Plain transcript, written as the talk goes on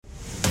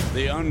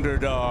The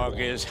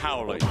underdog is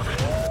howling.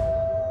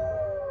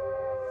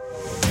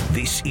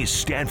 This is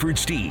Stanford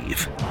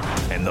Steve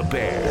and the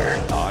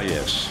Bear. Ah,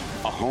 yes.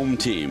 A home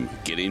team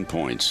getting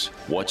points.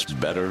 What's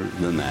better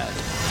than that?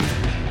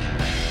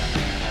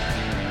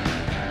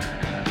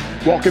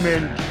 Welcome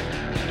in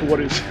to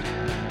what has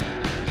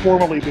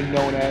formerly been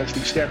known as the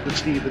Stanford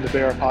Steve and the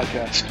Bear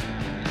podcast.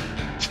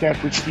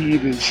 Stanford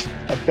Steve is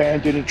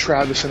abandoning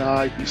Travis and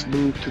I. He's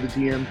moved to the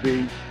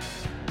DMV.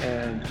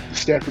 And the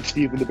Stanford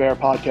Steve and the Bear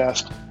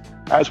podcast,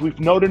 as we've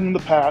noted in the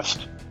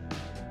past,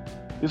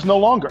 is no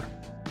longer.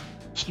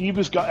 Steve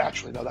is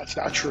actually, no, that's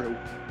not true.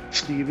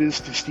 Steve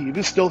is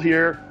still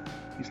here.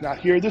 He's not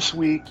here this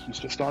week. He's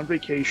just on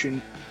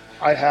vacation.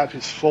 I have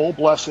his full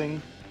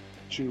blessing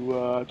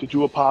to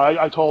do a pod.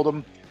 I told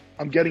him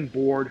I'm getting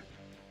bored.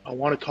 I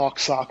want to talk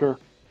soccer.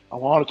 I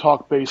want to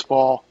talk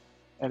baseball.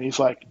 And he's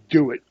like,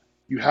 do it.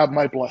 You have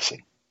my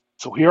blessing.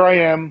 So here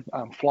I am.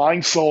 I'm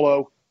flying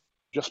solo,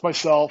 just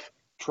myself.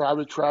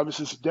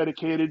 Travis is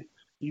dedicated.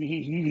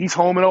 He's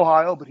home in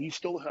Ohio, but he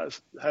still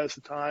has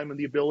the time and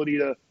the ability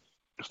to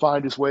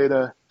find his way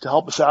to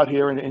help us out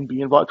here and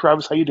be involved.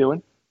 Travis, how you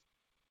doing?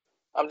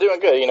 I'm doing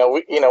good.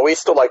 We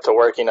still like to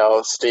work.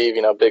 Steve,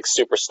 big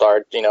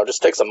superstar.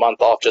 Just takes a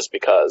month off just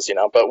because.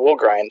 But we'll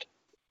grind.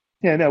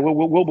 Yeah, no,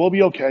 we'll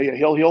be okay. Yeah,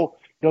 he'll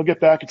get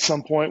back at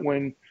some point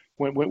when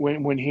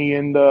he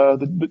and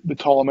the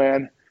tall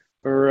man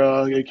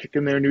are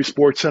kicking their new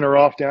sports center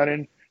off down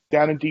in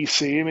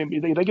DC. I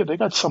mean, they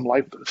got some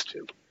life, those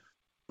two.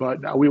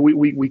 But no,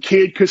 we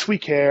kid because we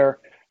care.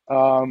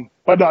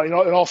 But no, in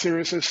all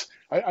seriousness,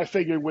 I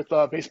figured with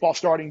baseball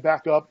starting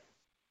back up,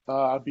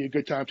 it'd be a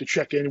good time to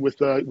check in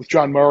with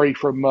John Murray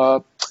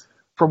from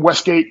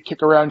Westgate,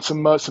 kick around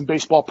some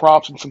baseball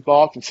props and some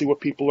thoughts, and see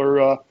what people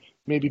are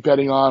maybe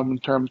betting on in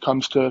terms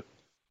comes to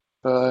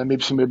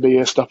maybe some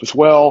NBA stuff as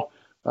well.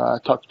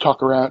 Kick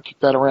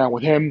that around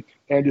with him,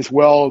 and as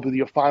well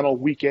the final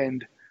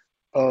weekend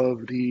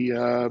of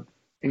the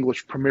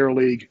English Premier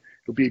League.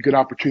 It'll be a good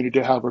opportunity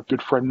to have our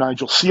good friend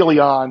Nigel Seeley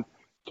on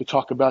to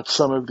talk about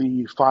some of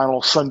the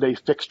final Sunday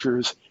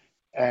fixtures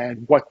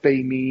and what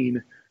they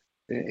mean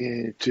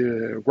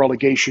to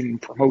relegation,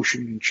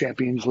 promotion,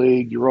 Champions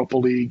League, Europa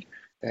League,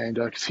 and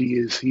because he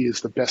is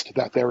the best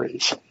that there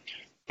is.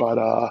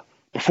 But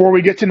before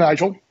we get to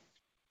Nigel,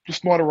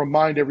 just want to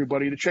remind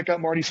everybody to check out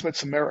Marty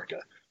Smith's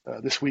America.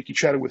 This week he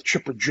chatted with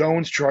Chipper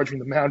Jones, charging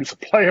the mound as a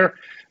player,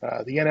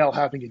 the NL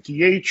having a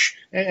DH,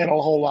 and a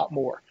whole lot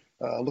more.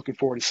 Looking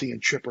forward to seeing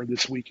Chipper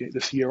this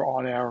year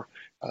on our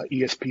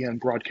ESPN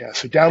broadcast.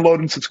 So download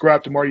and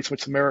subscribe to Marty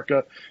Smith's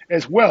America,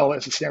 as well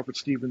as the Stanford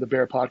Steve and the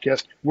Bear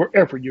podcast,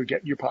 wherever you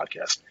get your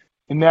podcast.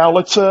 And now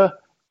let's have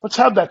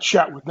that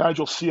chat with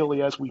Nigel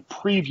Seeley as we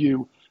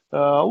preview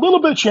a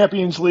little bit of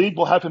Champions League.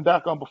 We'll have him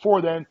back on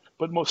before then,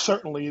 but most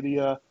certainly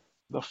the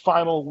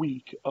final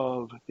week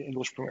of the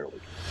English Premier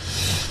League.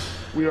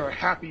 We are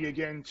happy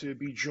again to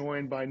be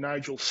joined by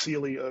Nigel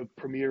Seeley of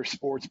Premier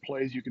Sports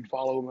Plays. You can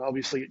follow him,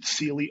 obviously, at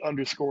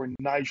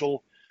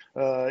Seeley_Nigel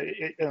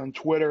on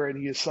Twitter, and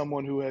he is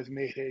someone who has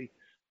made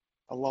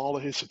a lot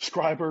of his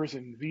subscribers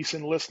and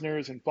VSiN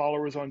listeners and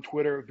followers on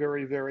Twitter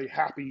very, very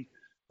happy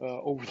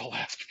over the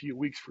last few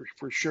weeks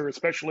for sure,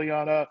 especially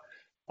on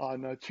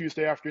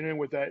Tuesday afternoon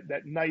with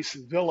that nice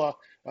Villa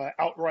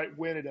outright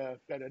win at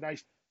a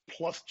nice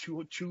plus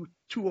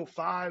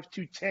 205,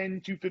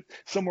 210, 250,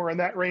 somewhere in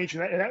that range.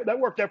 And that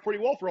worked out pretty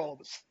well for all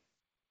of us.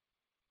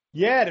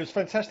 Yeah, it was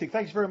fantastic.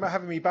 Thanks very much for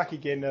having me back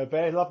again,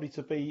 Bear. Lovely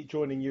to be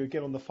joining you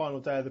again on the final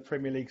day of the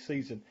Premier League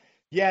season.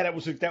 Yeah, that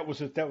was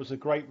a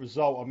great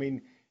result. I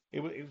mean,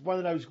 it was one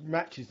of those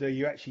matches that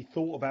you actually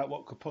thought about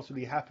what could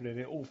possibly happen, and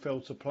it all fell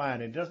to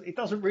plan. And it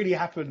doesn't really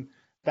happen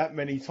that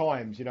many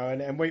times,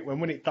 and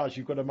when it does,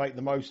 you've got to make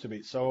the most of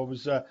it. So I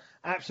was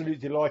absolutely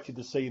delighted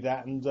to see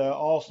that, and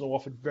Arsenal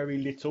offered very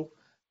little,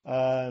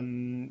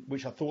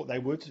 which I thought they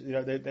would.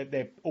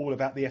 They're all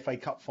about the FA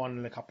Cup final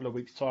in a couple of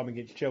weeks' time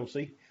against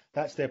Chelsea.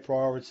 That's their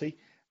priority.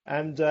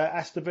 And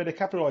Aston Villa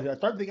capitalised. I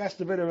don't think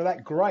Aston Villa are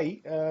that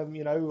great. I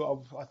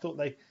thought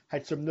they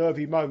had some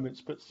nervy moments,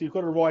 but you've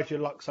got to ride your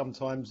luck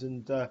sometimes,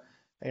 and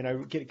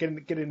get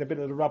in a bit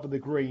of the rub of the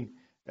green.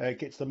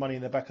 Gets the money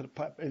in the back of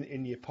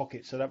in your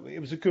pocket. So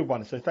it was a good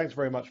one. So thanks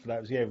very much for that.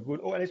 It was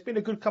good. And it's been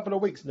a good couple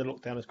of weeks in the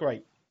lockdown. It's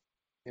great.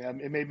 Yeah,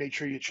 and make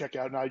sure you check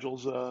out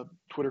Nigel's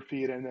Twitter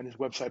feed and then his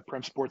website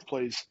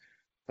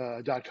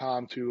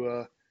premsportsplays.com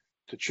to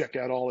check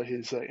out all of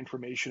his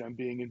information on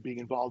being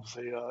involved as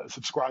a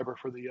subscriber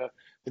for the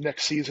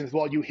next season as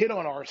well. You hit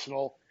on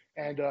Arsenal,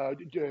 and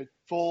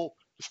full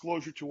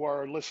disclosure to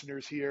our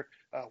listeners here,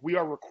 we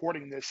are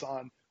recording this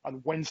on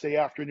Wednesday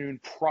afternoon,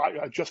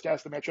 just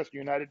as the Manchester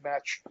United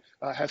match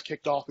has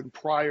kicked off and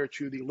prior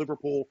to the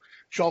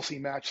Liverpool-Chelsea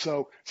match.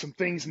 So some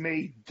things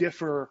may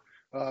differ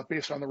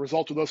based on the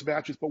result of those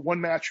matches, but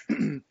one match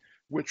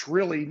which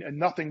really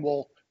nothing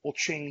will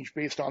change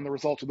based on the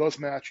results of those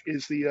match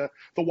is the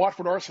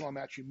Watford-Arsenal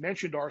match. You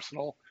mentioned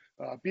Arsenal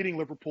beating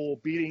Liverpool,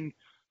 beating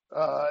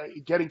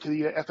getting to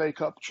the FA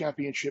Cup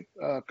Championship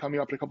coming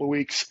up in a couple of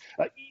weeks,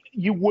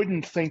 you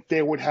wouldn't think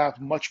they would have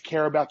much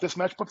care about this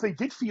match, but they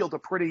did field a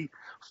pretty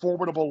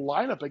formidable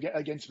lineup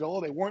against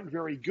Villa. They weren't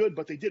very good,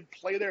 but they did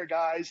play their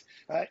guys,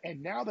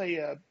 and now they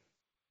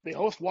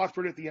host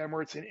Watford at the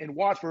Emirates, and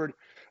Watford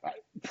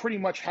pretty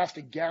much has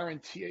to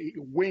guarantee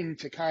win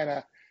to kind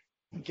of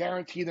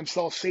guarantee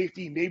themselves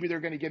safety. Maybe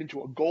they're going to get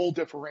into a goal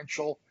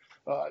differential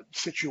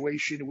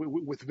situation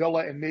with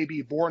Villa and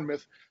maybe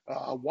Bournemouth.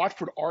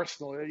 Watford,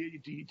 Arsenal,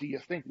 do you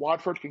think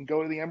Watford can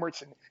go to the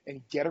Emirates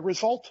and get a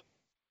result?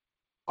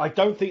 I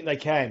don't think they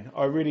can.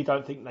 I really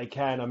don't think they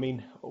can. I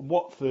mean,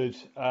 Watford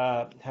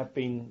have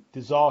been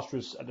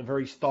disastrous at the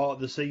very start of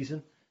the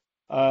season.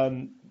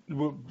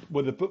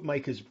 Were the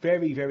bookmakers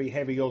very, very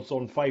heavy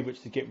odds-on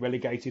favourites to get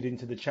relegated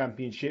into the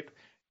Championship,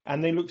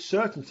 and they looked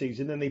certainties.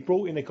 And then they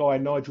brought in a guy,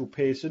 Nigel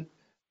Pearson,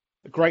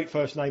 a great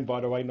first name,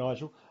 by the way,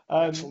 Nigel.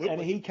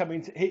 And he come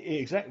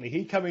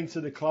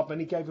into the club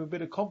and he gave him a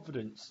bit of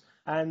confidence.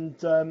 And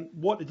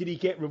what did he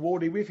get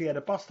rewarded with? He had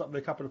a bust up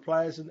with a couple of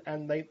players,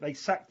 and they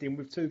sacked him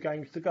with 2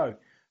 games to go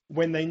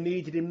when they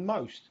needed him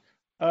most.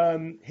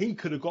 He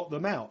could have got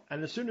them out.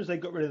 And as soon as they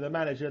got rid of the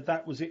manager,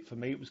 that was it for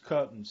me. It was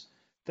curtains.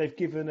 They've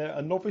given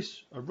a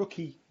novice, a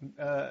rookie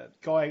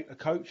guy, a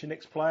coach, an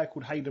ex-player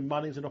called Hayden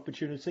Munnings an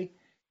opportunity.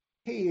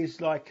 He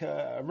is like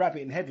a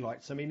rabbit in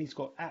headlights. I mean, he's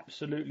got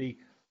absolutely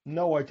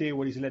no idea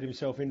what he's let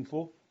himself in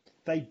for.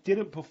 They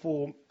didn't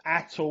perform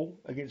at all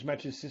against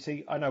Manchester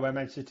City. I know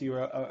Man City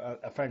are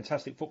a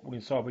fantastic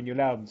footballing side when you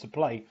allow them to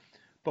play,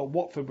 but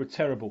Watford were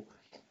terrible.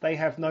 They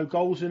have no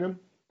goals in them.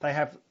 They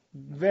have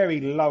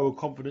very low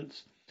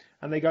confidence,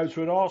 and they go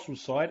to an Arsenal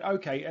side.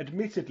 Okay,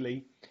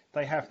 admittedly,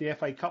 they have the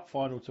FA Cup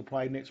final to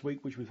play next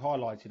week, which we've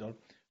highlighted on.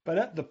 But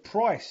at the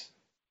price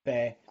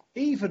there,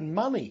 even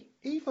money,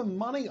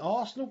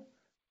 Arsenal,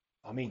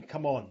 I mean,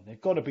 come on,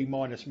 they've got to be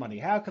minus money.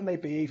 How can they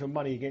be even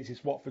money against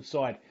this Watford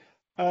side?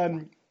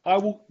 I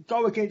will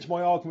go against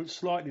my argument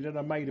slightly that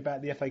I made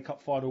about the FA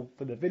Cup final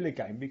for the Villa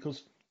game,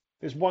 because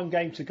there's one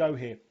game to go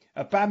here.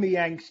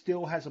 Aubameyang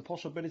still has a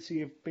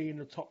possibility of being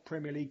the top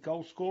Premier League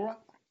goal scorer.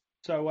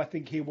 So I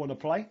think he'll want to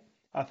play.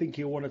 I think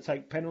he'll want to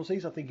take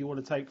penalties. I think he'll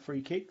want to take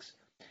free kicks.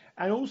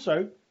 And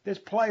also, there's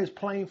players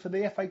playing for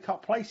the FA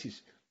Cup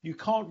places. You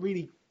can't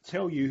really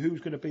tell you who's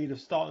going to be the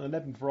starting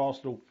 11 for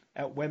Arsenal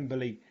at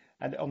Wembley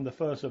and on the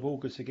 1st of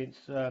August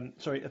against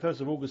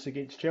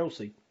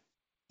Chelsea.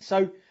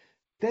 So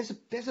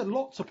there's a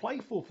lot to play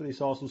for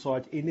this Arsenal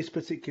side in this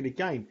particular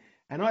game.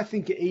 And I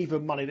think at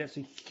even money, that's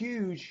a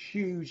huge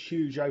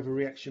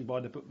overreaction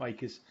by the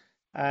bookmakers.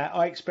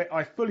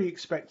 I fully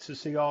expect to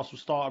see Arsenal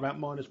start about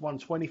minus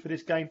 120 for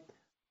this game.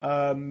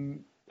 I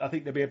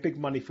think there'll be a big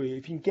money for you.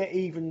 If you can get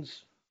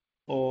evens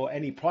or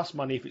any plus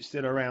money if it's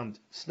still around,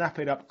 snap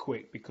it up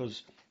quick,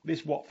 because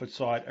this Watford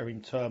side are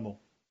in turmoil.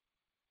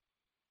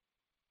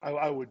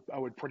 I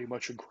would pretty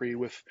much agree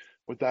with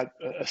that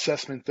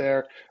assessment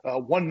there.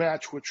 One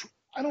match which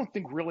I don't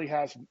think really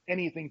has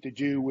anything to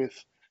do with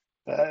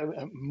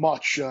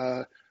much.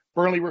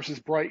 Burnley versus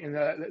Brighton.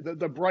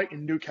 The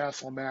Brighton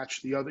Newcastle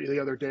match the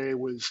other day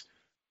was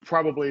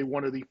probably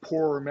one of the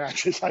poorer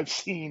matches I've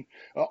seen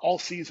all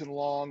season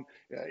long.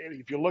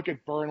 If you look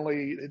at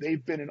Burnley,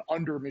 they've been an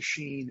under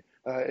machine.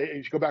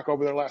 If you go back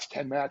over their last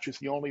 10 matches,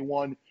 the only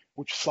one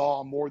which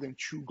saw more than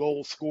 2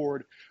 goals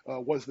scored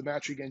was the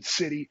match against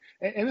City.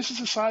 And this is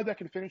a side that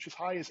can finish as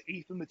high as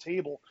 8th in the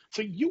table.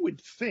 So you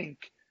would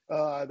think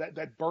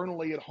that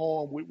Burnley at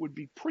home would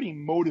be pretty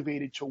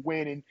motivated to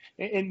win.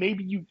 And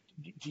maybe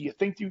do you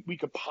think we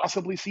could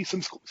possibly see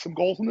some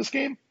goals in this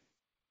game?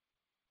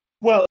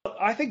 Well,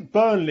 I think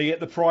Burnley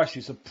at the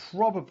prices are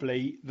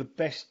probably the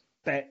best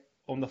bet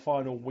on the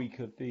final week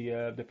of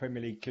the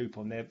Premier League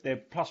coupon. They're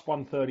plus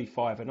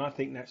 135, and I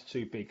think that's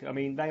too big. I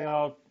mean, they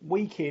are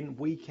week in,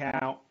 week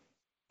out,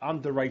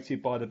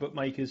 underrated by the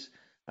bookmakers,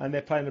 and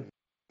they're playing the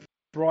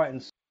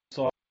Brighton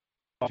side.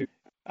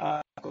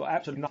 Got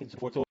absolutely nothing to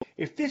support at all.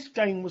 If this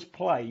game was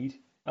played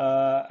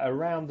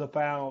around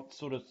about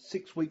sort of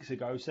 7 weeks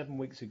ago,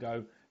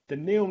 the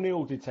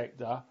 0-0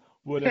 detector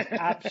would have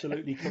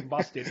absolutely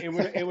combusted. It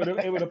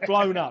would have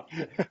blown up.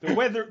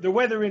 The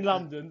weather in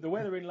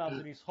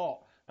London is hot,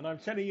 and I'm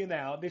telling you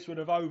now, this would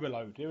have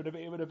overloaded.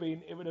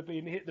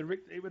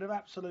 It would have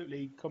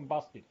absolutely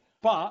combusted.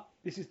 But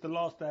this is the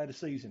last day of the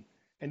season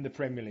in the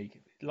Premier League.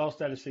 Last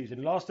day of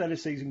the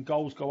season,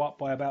 goals go up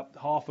by about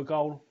half a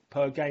goal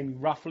per game,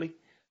 roughly,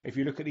 if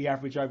you look at the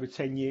average over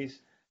 10 years.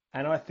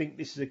 And I think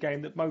this is a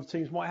game that both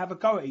teams might have a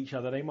go at each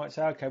other. They might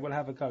say, okay, we'll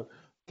have a go.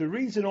 The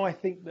reason I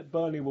think that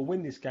Burnley will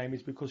win this game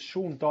is because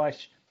Sean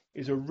Dyche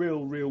is a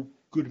real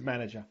good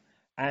manager.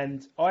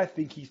 And I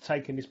think he's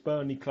taken this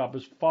Burnley club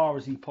as far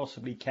as he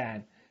possibly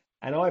can.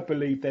 And I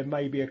believe there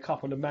may be a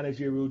couple of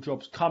managerial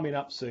jobs coming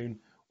up soon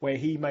where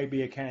he may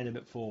be a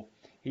candidate for.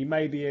 He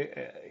may be,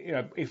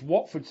 if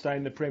Watford stay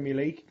in the Premier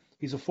League,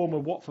 he's a former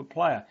Watford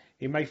player.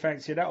 He may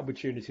fancy that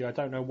opportunity. I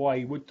don't know why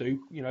he would do,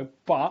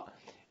 but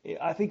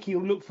I think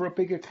he'll look for a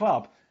bigger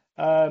club.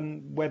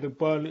 Whether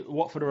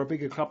Watford are a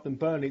bigger club than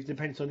Burnley, it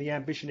depends on the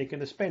ambition they're going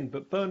to spend.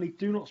 But Burnley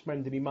do not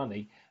spend any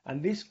money,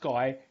 and this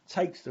guy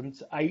takes them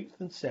to 8th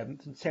and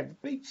 7th and 10th,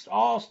 beats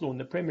Arsenal in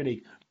the Premier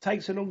League,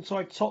 takes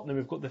alongside Tottenham,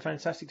 who've got the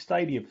fantastic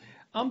stadium.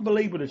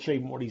 Unbelievable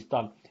achievement what he's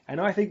done.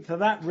 And I think for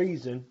that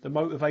reason, the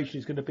motivation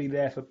is going to be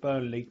there for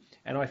Burnley,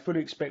 and I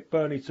fully expect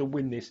Burnley to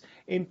win this.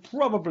 In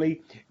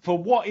probably, for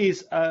what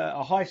is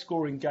a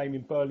high-scoring game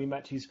in Burnley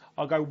matches,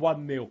 I'll go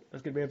 1-0.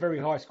 That's going to be a very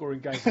high-scoring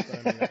game for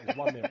Burnley. That is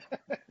 1-0.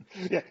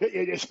 Yeah,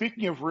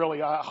 speaking of really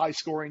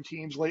high-scoring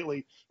teams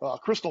lately,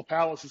 Crystal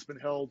Palace has been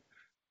held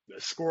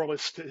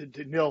scoreless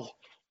to nil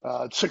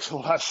 6 of the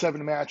last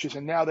 7 matches,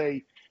 and now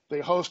they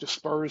host a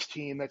Spurs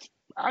team that's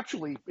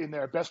actually in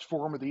their best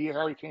form of the year.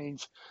 Harry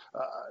Kane's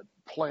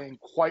playing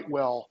quite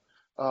well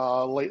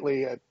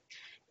lately.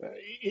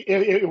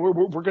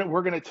 We're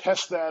going to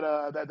test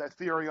that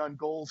theory on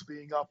goals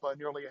being up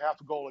nearly a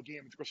half a goal a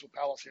game at Crystal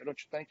Palace here, don't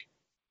you think?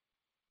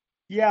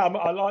 Yeah,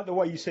 I like the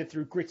way you said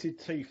through gritted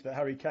teeth that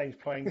Harry Kane's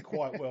playing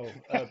quite well.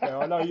 Bear.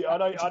 I know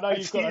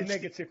you've got a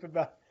negative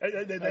about.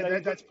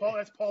 That's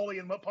Paulie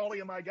and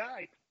my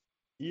guy.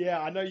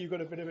 Yeah, I know you've got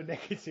a bit of a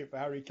negative for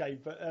Harry Kane,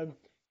 but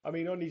I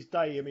mean, on his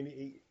day, I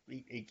mean,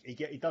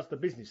 he does the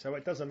business, so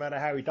it doesn't matter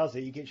how he does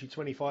it. He gets you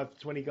 25 to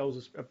 20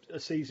 goals a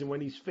season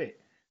when he's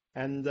fit,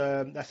 and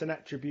that's an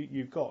attribute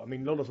you've got. I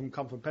mean, a lot of them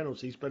come from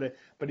penalties, but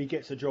he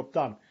gets the job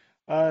done.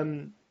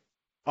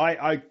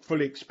 I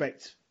fully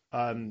expect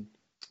Tottenham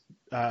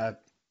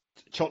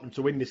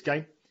to win this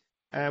game.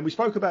 And we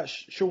spoke about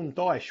Sean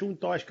Dyche. Sean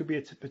Dyche could be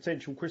a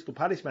potential Crystal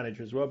Palace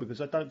manager as well, because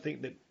I don't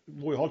think that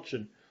Roy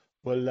Hodgson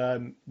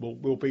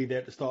will be there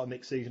at the start of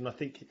next season. I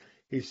think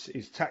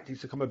his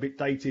tactics have come a bit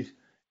dated.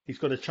 He's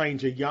got to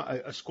change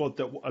a squad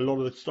that a lot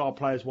of the star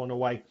players want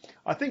away.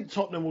 I think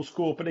Tottenham will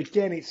score, but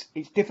again, it's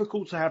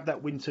difficult to have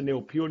that win to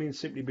nil purely and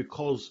simply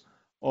because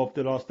of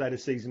the last day of the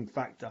season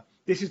factor.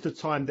 This is the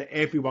time that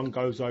everyone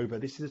goes over.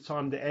 This is the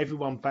time that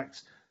everyone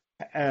bets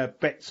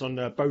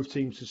on both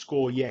teams to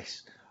score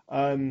yes.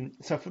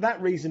 So for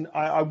that reason,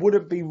 I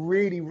wouldn't be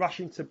really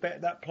rushing to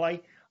bet that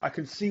play. I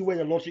can see where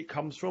the logic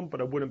comes from, but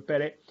I wouldn't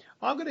bet it.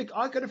 I'm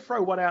gonna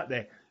throw one out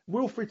there.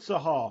 Wilfried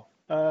Zaha,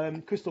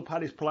 Crystal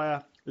Palace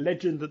player,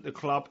 legend at the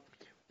club,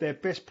 their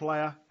best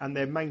player and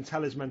their main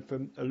talisman for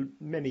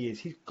many years.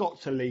 He's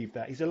got to leave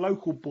that. He's a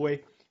local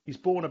boy. He's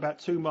born about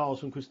 2 miles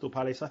from Crystal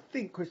Palace. I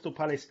think Crystal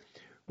Palace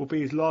will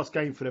be his last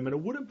game for them, and I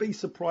wouldn't be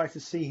surprised to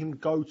see him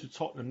go to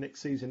Tottenham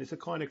next season. It's a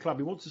kind of club.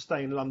 He wants to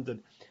stay in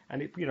London,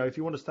 and if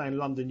you want to stay in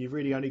London, you've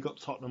really only got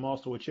Tottenham,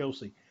 Arsenal, or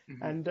Chelsea.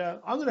 Mm-hmm. And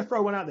I'm going to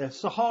throw one out there.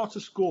 Zaha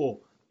to score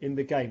in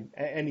the game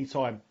at any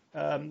time.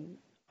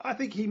 I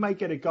think he may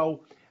get a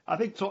goal. I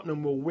think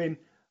Tottenham will win.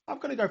 I'm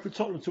going to go for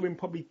Tottenham to win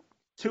probably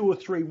 2 or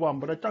 3-1,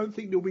 but I don't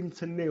think the win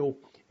to nil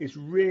is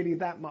really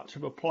that much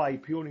of a play,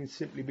 purely and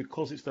simply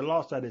because it's the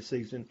last day of the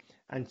season,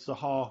 and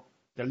Zaha,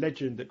 the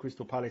legend at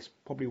Crystal Palace,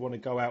 probably want to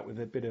go out with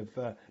a bit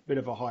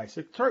of a high.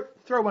 So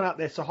throw one out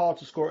there. Zaha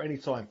to score at any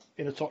time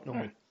in a Tottenham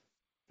win.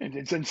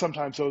 And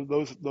sometimes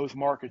those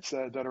markets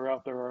that are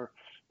out there are,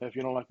 if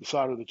you don't like the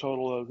side or the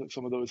total,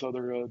 some of those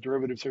other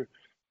derivatives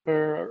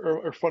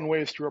are fun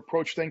ways to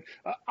approach things.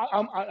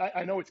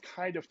 I know it's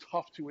kind of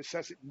tough to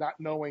assess it not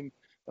knowing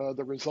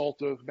the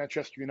result of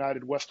Manchester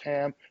United West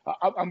Ham.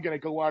 I'm going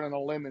to go out on a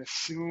limb and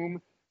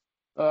assume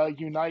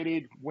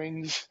United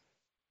wins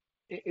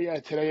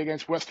today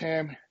against West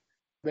Ham.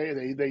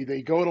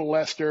 They go to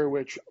Leicester,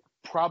 which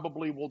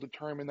probably will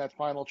determine that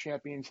final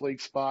Champions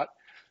League spot.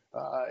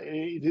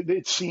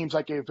 It seems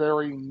like a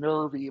very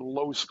nervy,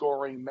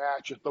 low-scoring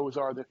match. If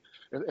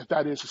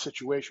that is the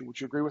situation, would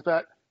you agree with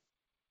that?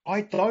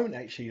 I don't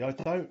actually. I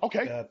don't.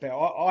 Okay.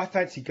 I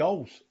fancy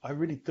goals. I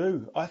really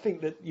do. I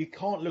think that you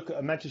can't look at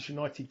a Manchester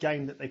United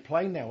game that they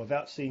play now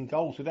without seeing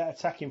goals, without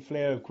attacking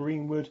flair of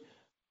Greenwood,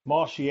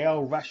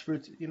 Martial,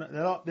 Rashford. You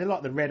know, they're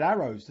like the Red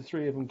Arrows. The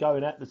three of them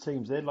going at the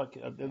teams. They're like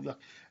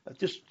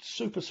just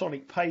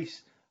supersonic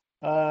pace,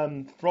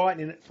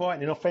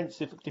 frightening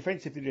offensive,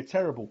 defensively they're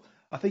terrible.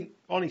 I think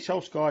Arne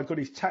Solskjaer got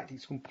his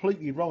tactics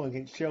completely wrong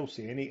against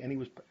Chelsea, and he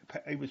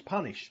was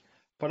punished.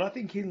 But I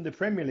think in the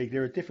Premier League,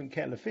 they're a different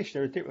kettle of fish.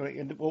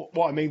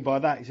 What I mean by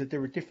that is that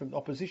they're a different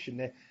opposition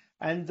there.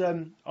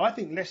 And I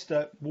think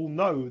Leicester will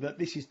know that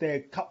this is their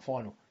cup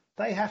final.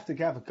 They have to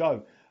have a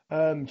go.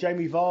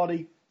 Jamie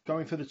Vardy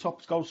going for the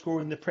top goal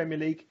scorer in the Premier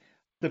League.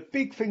 The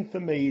big thing for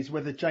me is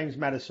whether James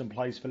Maddison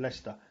plays for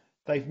Leicester.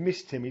 They've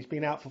missed him. He's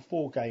been out for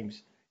 4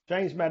 games.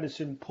 James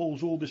Maddison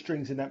pulls all the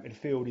strings in that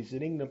midfield. He's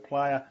an England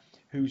player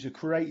who's a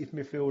creative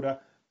midfielder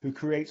who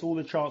creates all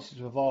the chances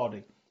for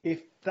Vardy.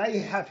 If they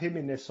have him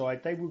in their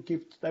side, they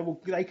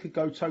could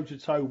go toe to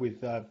toe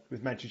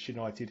with Manchester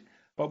United.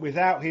 But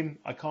without him,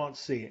 I can't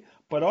see it.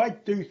 But I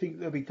do think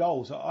there'll be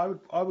goals.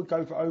 I would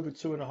go for over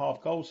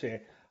 2.5 goals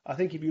here. I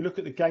think if you look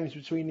at the games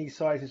between these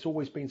sides, it's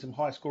always been some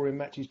high scoring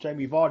matches.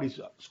 Jamie Vardy's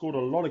scored a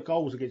lot of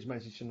goals against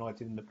Manchester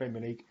United in the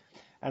Premier League,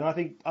 and I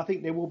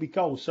think there will be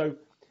goals. So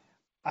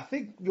I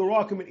think your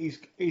argument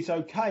is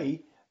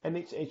okay, and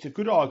it's a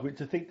good argument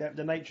to think that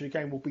the nature of the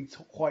game will be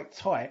quite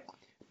tight.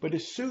 But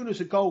as soon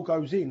as a goal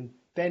goes in,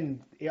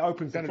 then it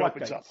opens Then the it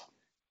opens floodgates. up.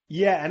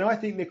 Yeah, and I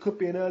think there could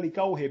be an early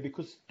goal here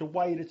because the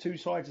way the two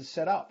sides are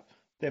set up,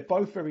 they're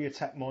both very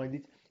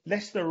attack-minded.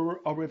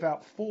 Leicester are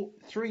without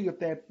three of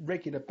their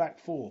regular back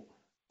four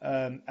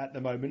at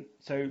the moment,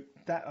 so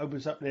that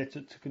opens up there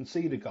to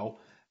concede a goal.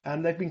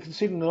 And they've been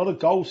conceding a lot of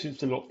goals since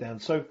the lockdown.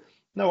 So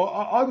no,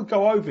 I would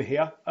go over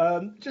here.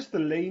 Just the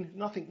lean,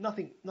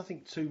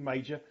 nothing too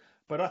major,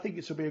 but I think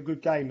this will be a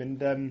good game,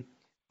 and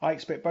I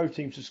expect both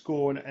teams to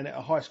score and at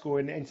a high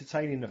scoring,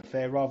 entertaining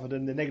affair rather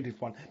than the negative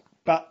one.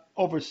 But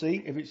obviously,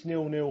 if it's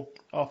 0-0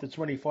 after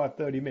 25,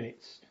 30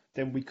 minutes,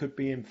 then we could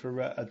be in for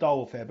a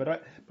dull affair.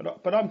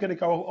 But I'm going to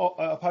go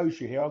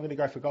oppose you here. I'm going to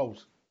go for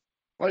goals.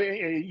 Well,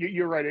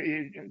 you're right.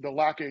 The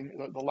lack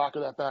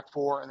of that back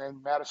four, and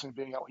then Madison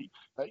being out.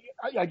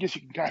 I guess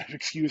you can kind of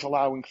excuse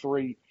allowing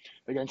 3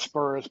 against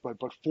Spurs, but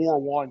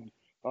 4-1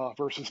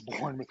 versus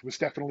Bournemouth was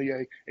definitely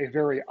a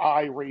very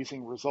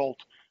eye-raising result.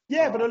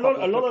 Yeah, but a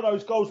lot of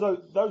those goals,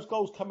 those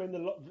goals come in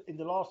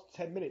the last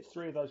 10 minutes.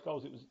 3 of those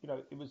goals,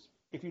 it was.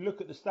 If you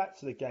look at the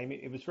stats of the game,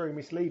 it was very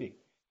misleading.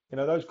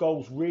 Those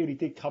goals really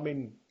did come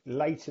in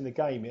late in the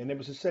game, and there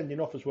was a sending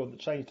off as well that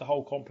changed the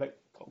whole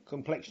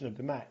complexion of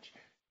the match.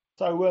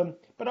 So,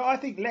 but I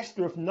think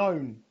Leicester have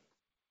known,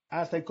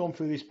 as they've gone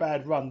through this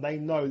bad run, they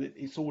know that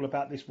it's all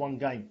about this one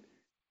game.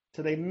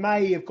 So they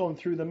may have gone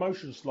through the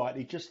motions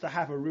slightly just to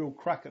have a real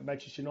crack at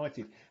Manchester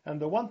United. And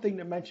the one thing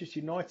that Manchester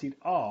United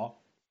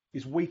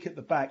is weak at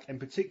the back, and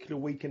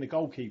particularly weak in the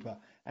goalkeeper.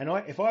 And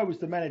if I was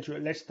the manager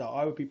at Leicester,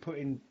 I would be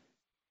putting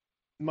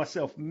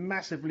myself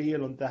massively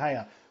ill on De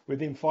Gea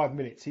within 5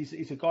 minutes.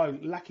 He's a guy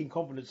lacking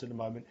confidence at the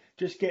moment.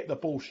 Just get the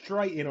ball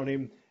straight in on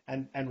him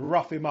and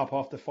rough him up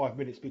after 5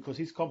 minutes because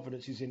his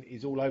confidence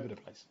is all over the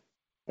place.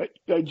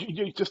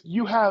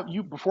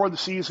 Before the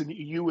season,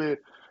 you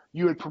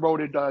had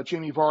promoted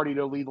Jamie Vardy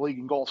to lead the league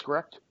in goals,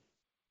 correct?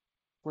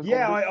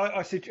 Yeah,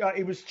 I said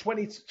it was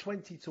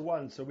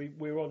 20-1, so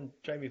we're on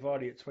Jamie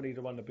Vardy at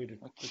 20-1 to be the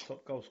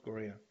top goal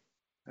scorer.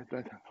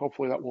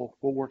 Hopefully that will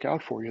work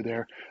out for you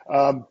there.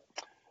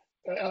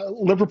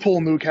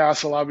 Liverpool,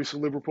 Newcastle.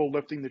 Obviously, Liverpool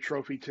lifting the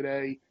trophy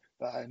today.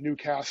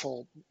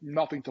 Newcastle,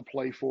 nothing to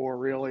play for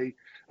really.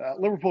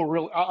 Liverpool,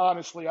 really,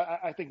 honestly,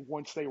 I think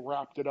once they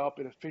wrapped it up,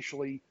 it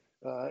officially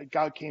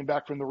came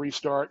back from the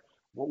restart,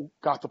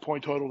 got the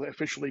point total to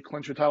officially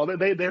clinch the title.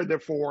 Their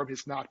form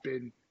has not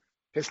been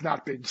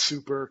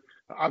super.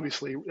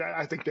 Obviously,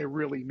 I think they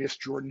really miss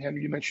Jordan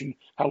Henderson. You mentioned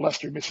how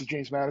Leicester misses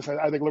James Maddison.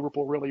 I think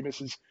Liverpool really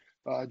misses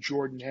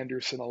Jordan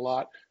Henderson a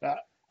lot.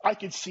 I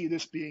could see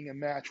this being a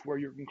match where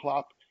Jurgen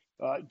Klopp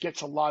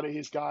gets a lot of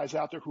his guys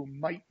out there who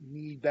might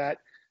need that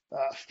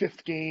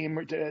fifth game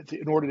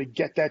in order to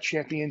get that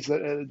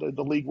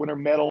the league winner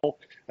medal.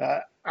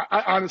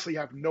 I honestly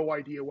have no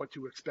idea what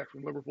to expect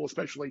from Liverpool,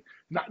 especially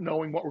not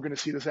knowing what we're going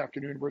to see this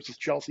afternoon versus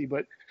Chelsea.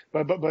 But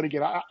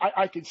again,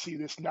 I could see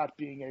this not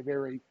being a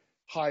very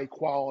high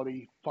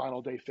quality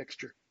final day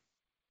fixture.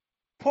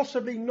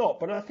 Possibly not,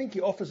 but I think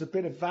it offers a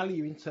bit of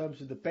value in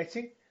terms of the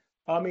betting.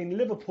 I mean,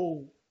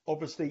 Liverpool,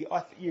 obviously,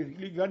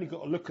 you've only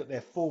got to look at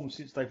their form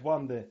since they've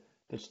won the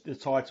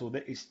title.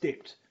 That it's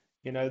dipped.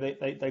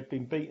 They've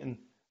been beaten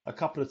a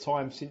couple of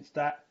times since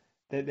that.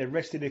 They're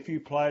rested a few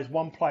players.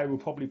 One player will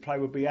probably play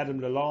would be Adam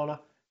Lallana.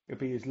 It'll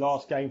be his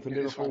last game for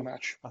Liverpool.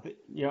 Match. I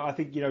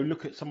think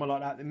look at someone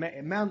like that.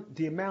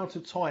 The amount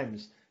of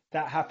times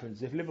that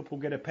happens. If Liverpool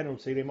get a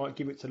penalty, they might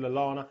give it to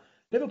Lallana.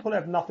 Liverpool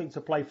have nothing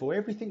to play for.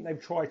 Everything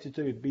they've tried to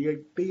do,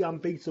 be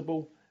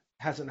unbeatable,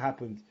 hasn't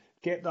happened.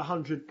 Get the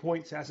 100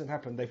 points, hasn't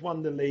happened. They've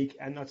won the league,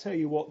 and I tell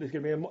you what, there's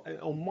going to be an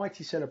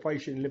almighty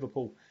celebration in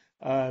Liverpool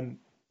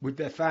with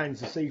their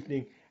fans this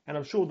evening, and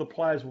I'm sure the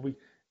players will be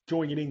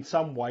joining in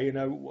some way.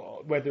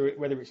 Whether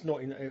it's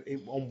not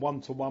on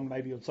one-to-one,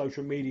 maybe on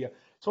social media.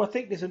 So I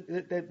think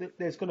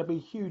there's going to be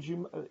huge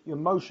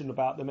emotion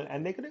about them,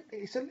 and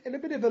it's in a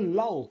bit of a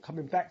lull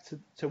coming back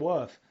to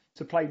earth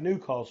to play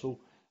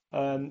Newcastle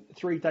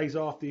 3 days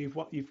after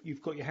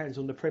you've got your hands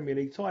on the Premier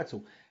League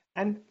title.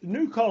 And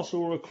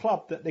Newcastle are a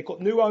club that they've got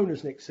new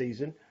owners next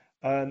season.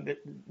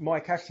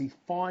 Mike Ashley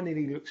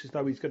finally looks as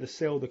though he's going to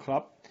sell the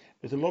club.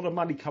 There's a lot of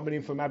money coming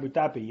in from Abu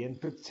Dhabi,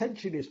 and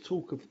potentially there's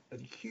talk of a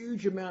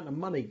huge amount of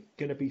money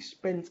going to be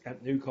spent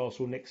at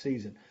Newcastle next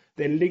season.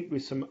 They're linked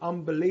with some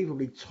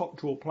unbelievably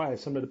top-draw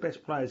players, some of the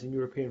best players in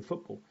European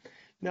football.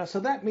 Now, so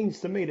that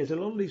means to me there's a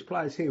lot of these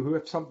players here who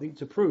have something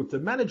to prove. The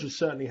manager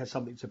certainly has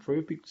something to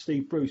prove,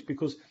 Steve Bruce,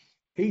 because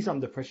he's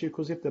under pressure,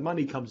 because if the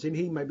money comes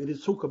in,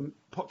 there's talk of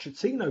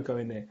Pochettino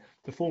going there,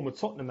 the former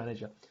Tottenham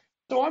manager.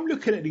 So I'm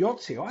looking at the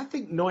odds here. I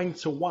think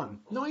 9-1.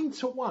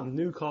 9-1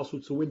 Newcastle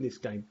to win this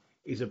game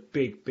is a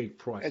big, big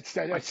price. It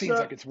seems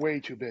like it's way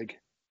too big.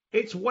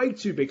 It's way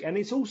too big. And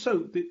it's also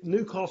the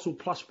Newcastle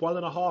plus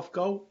 1.5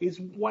 goal is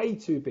way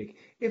too big.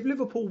 If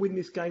Liverpool win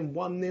this game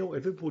 1-0,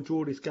 if Liverpool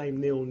draw this game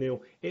 0-0,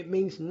 it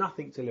means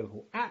nothing to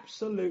Liverpool.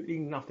 Absolutely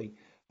nothing.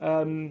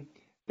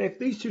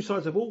 These two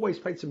sides have always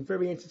played some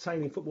very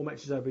entertaining football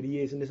matches over the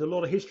years, and there's a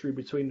lot of history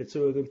between the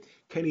two of them.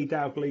 Kenny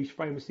Dalglish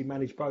famously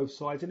managed both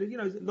sides, and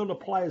a lot of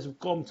players have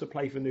gone to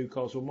play for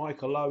Newcastle.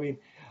 Michael Owen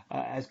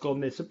has gone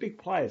there. Some big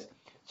players.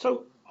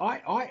 So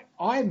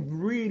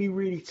I'm really,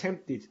 really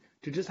tempted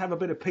to just have a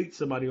bit of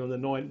pizza money on the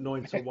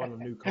 9-1 on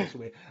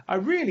Newcastle here. I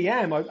really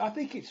am. I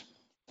think it's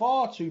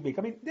far too big.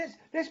 I mean,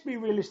 let's be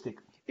realistic.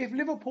 If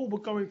Liverpool were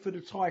going for the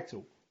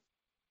title,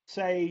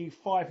 say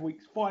 5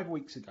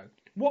 weeks ago,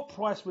 what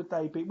price would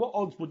they be? What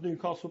odds would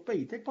Newcastle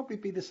be? They'd probably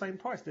be the same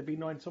price. They'd be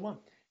 9-1.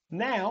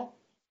 Now,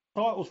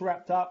 title's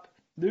wrapped up.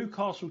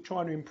 Newcastle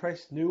trying to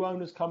impress. New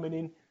owners coming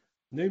in.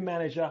 New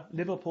manager.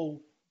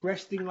 Liverpool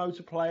resting loads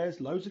of players.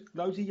 Loads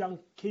of young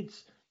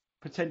kids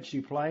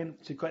potentially playing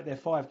to get their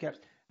 5 gaps.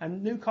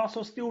 And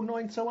Newcastle still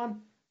 9-1.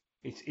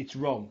 It's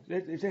wrong.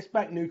 Let's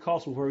back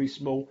Newcastle very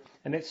small,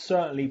 and let's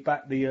certainly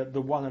back the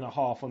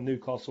 1.5 on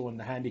Newcastle and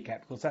the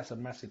handicap, because that's a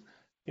massive.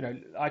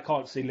 I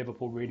can't see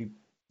Liverpool really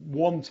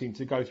wanting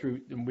to go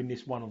through and win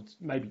this one, or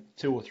maybe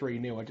 2 or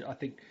 3-0. I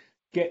think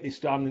get this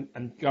done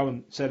and go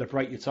and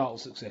celebrate your title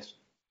success.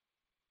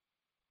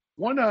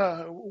 One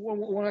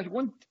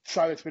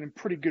side that's been in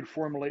pretty good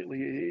form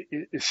lately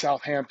is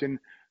Southampton.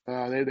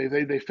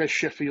 They faced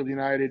Sheffield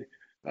United.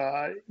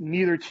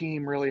 Neither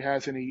team really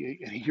has any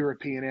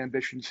European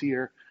ambitions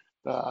here.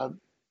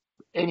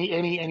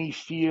 Any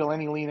feel,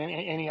 any lean,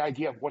 any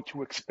idea of what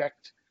to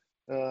expect?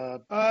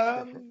 Well,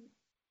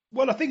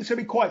 I think it's going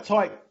to be quite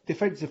tight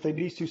defensively.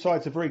 These two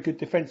sides are very good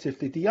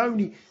defensively. The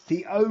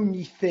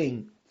only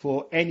thing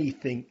for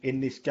anything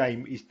in this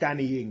game is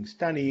Danny Ings.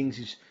 Danny Ings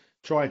is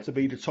trying to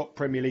be the top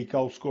Premier League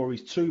goal scorer.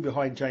 He's 2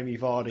 behind Jamie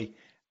Vardy,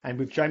 and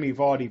with Jamie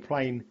Vardy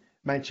playing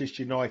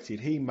Manchester United,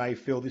 he may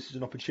feel this is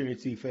an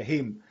opportunity for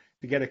him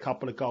to get a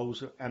couple of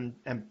goals and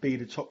be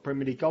the top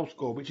Premier League goal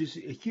scorer, which is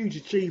a huge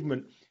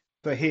achievement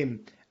for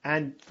him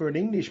and for an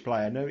English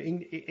player. No,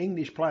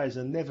 English players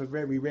are never,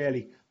 very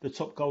rarely, the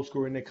top goal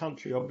scorer in their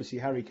country. Obviously,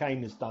 Harry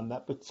Kane has done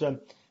that, but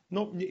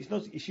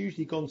it's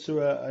usually gone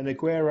to an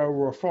Aguero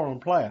or a foreign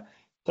player.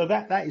 So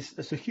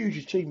that's a huge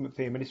achievement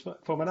for him, and it's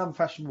from an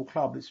unfashionable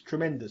club. It's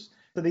tremendous.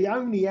 So the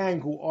only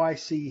angle I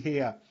see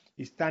here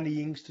is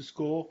Danny Ings to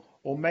score,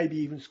 or maybe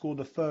even score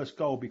the first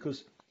goal,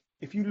 because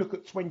if you look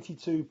at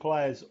 22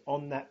 players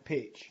on that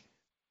pitch,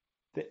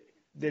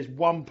 there's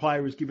one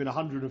player who's given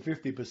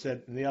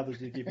 150% and the others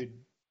are giving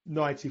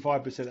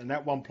 95%, and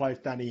that one player is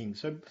Danny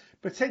Ings. So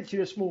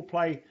potentially a small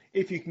play,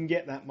 if you can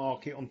get that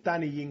market, on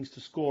Danny Ings to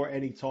score at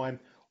any time,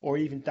 or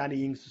even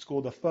Danny Ings to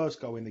score the first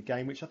goal in the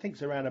game, which I think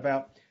is around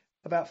about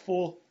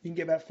 4. You can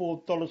get about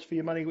 $4 for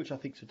your money, which I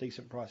think is a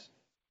decent price.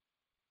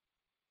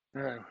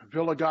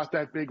 Villa got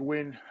that big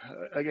win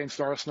against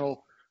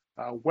Arsenal.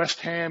 West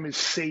Ham is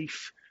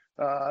safe.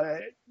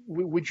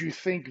 Would you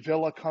think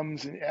Villa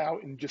comes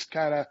out and just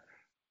kind of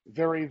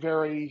very,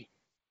 very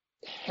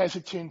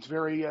hesitant,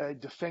 very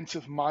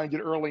defensive-minded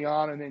early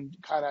on, and then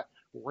kind of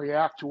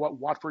react to what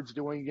Watford's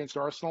doing against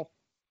Arsenal?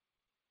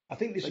 I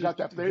think they got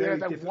that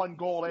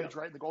 1-goal edge,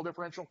 right? The goal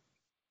differential.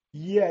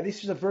 Yeah,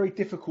 this is a very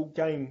difficult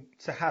game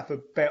to have a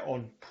bet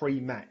on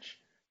pre-match,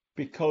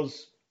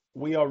 because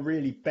we are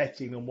really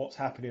betting on what's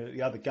happening at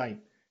the other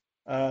game.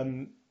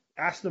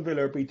 Aston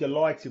Villa would be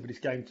delighted with this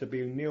game to be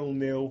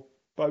 0-0.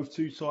 Both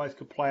two sides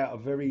could play out a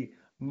very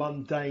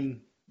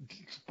mundane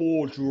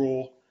bore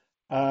draw,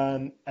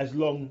 as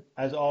long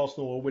as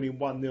Arsenal are winning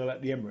 1-0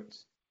 at the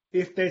Emirates.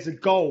 If there's a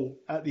goal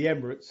at the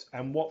Emirates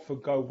and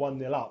Watford go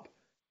 1-0 up,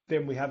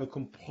 then we have a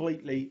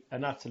completely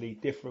and utterly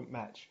different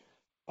match.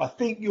 I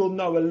think you'll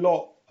know a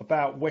lot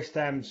about West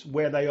Ham's,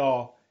 where they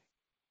are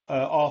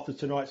after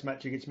tonight's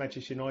match against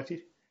Manchester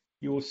United.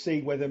 You will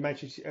see whether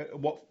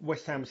what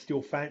West Ham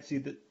still fancy,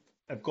 that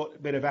have got a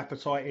bit of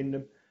appetite in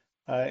them.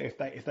 If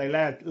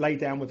they lay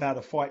down without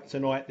a fight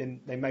tonight,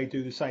 then they may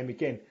do the same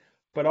again.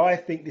 But I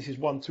think this is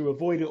one to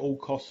avoid at all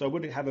costs. So I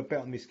wouldn't have a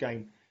bet on this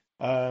game,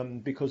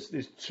 because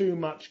there's too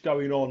much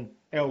going on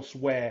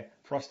elsewhere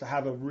for us to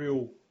have a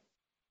real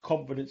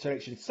confident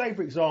selection. Say,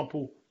 for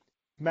example,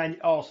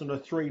 Arsenal are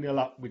 3-0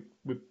 up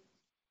with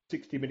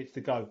 60 minutes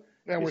to go.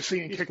 And we're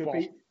seeing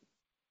kickballs.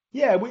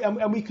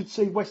 We could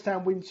see West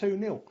Ham win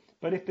 2-0.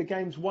 But if the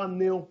game's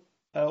 1-0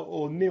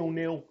 or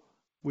 0-0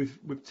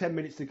 with 10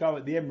 minutes to go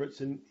at the Emirates,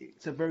 and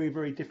it's a very,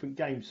 very different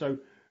game. So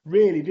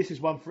really, this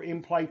is one for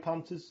in-play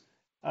punters.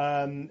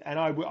 And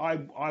I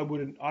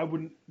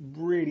wouldn't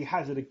really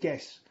hazard a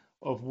guess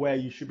of where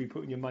you should be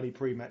putting your money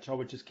pre-match. I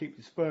would just keep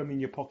this firm in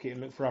your pocket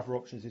and look for other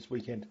options this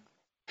weekend.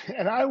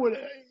 And I would,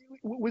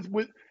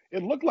 with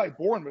it looked like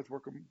Bournemouth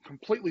were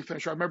completely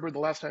finished. I remember the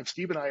last time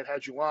Steve and I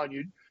had you on,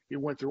 you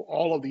went through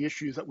all of the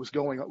issues that were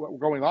going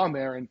on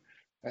there,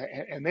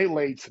 and they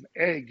laid some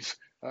eggs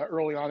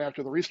early on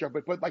after the restart.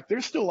 But like,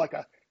 there's still like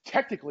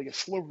technically a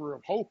sliver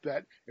of hope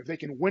that if they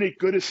can win at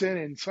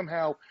Goodison and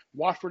somehow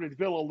Watford and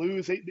Villa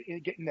lose, they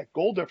get in that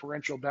goal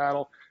differential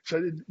battle.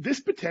 So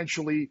this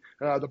potentially,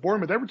 the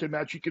Bournemouth-Everton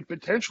match, you could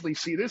potentially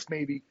see this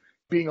maybe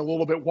being a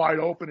little bit wide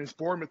open as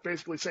Bournemouth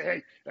basically say,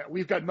 hey,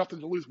 we've got nothing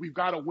to lose. We've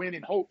got to win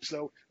in hope.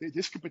 So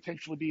this could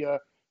potentially be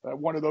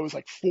one of those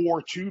like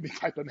 4-2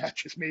 type of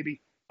matches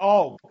maybe.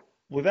 Oh,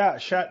 without a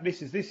shot,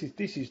 this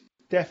is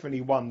definitely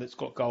one that's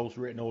got goals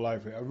written all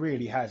over it. It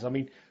really has. I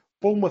mean,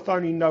 Bournemouth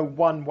only know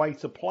one way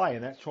to play,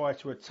 and that's try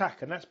to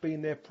attack, and that's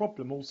been their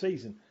problem all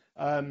season.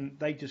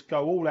 They just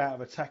go all out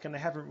of attack, and they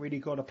haven't really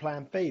got a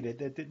plan B.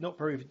 They're not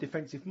very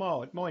defensive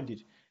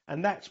minded,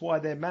 and that's why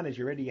their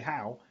manager Eddie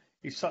Howe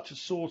is such a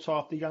sought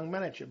after young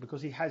manager,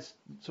 because he has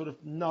sort of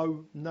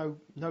no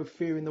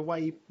fear in the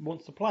way he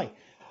wants to play.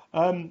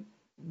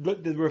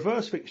 The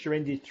reverse fixture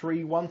ended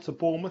 3-1 to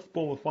Bournemouth.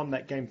 Bournemouth won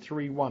that game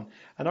 3-1.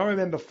 And I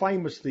remember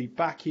famously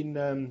back in,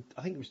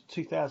 I think it was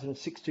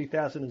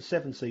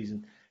 2006-2007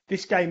 season,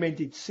 this game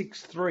ended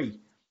 6-3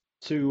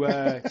 to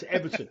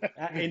Everton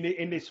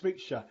in this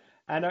fixture.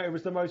 And it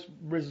was the most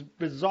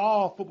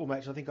bizarre football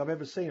match I think I've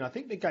ever seen. I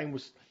think the game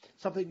was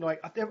something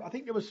like, I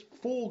think there was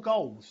 4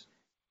 goals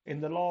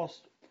in the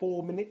last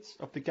 4 minutes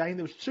of the game.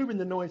 There was 2 in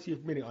the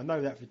 90th minute. I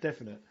know that for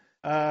definite.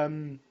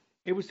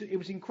 It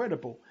was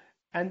incredible.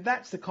 And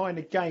that's the kind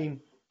of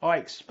game I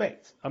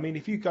expect. I mean,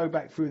 if you go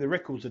back through the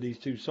records of these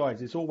two sides,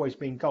 there's always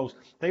been goals.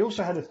 They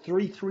also had a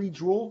 3-3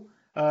 draw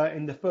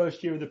in the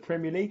first year of the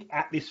Premier League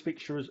at this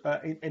fixture,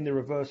 in the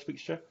reverse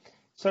fixture.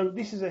 So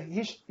this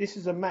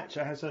is a match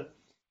that has a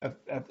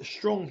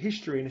strong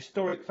history and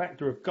historic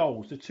factor of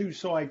goals. The two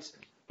sides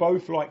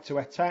both like to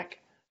attack.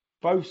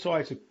 Both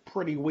sides are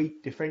pretty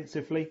weak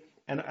defensively.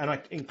 And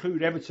I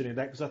include Everton in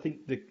that because I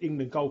think the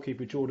England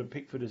goalkeeper, Jordan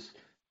Pickford, is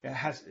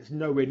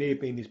nowhere near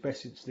being his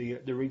best since the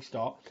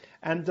restart.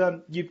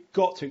 And you've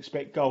got to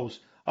expect goals.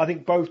 I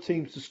think both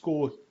teams to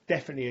score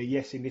definitely a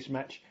yes in this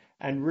match.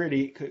 And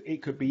really,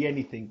 it could be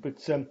anything.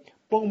 But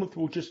Bournemouth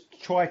will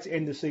just try to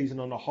end the season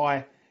on a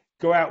high,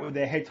 go out with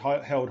their head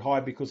held high,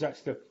 because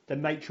that's the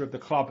nature of the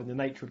club and the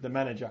nature of the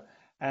manager.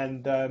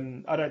 And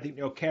I don't think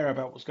they'll care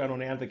about what's going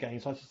on in other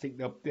games. I just think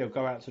they'll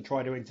go out to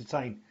try to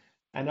entertain.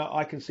 And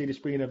I can see this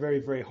being a very,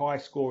 very high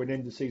scoring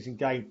end of season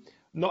game.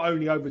 Not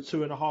only over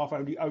 2.5,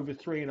 only over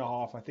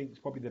 3.5. I think it's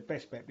probably the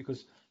best bet,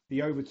 because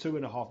the over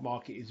 2.5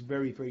 market is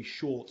very, very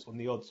short on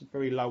the odds,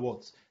 very low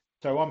odds.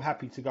 So I'm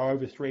happy to go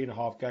over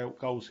 3.5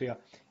 goals here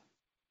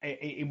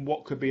in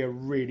what could be a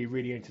really,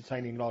 really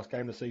entertaining last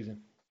game of the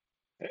season.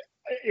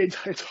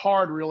 It's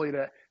hard really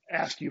to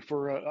ask you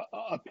for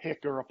a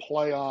pick or a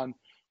play on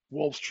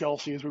Wolves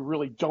Chelsea, as we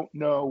really don't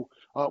know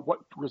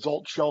what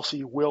result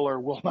Chelsea will or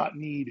will not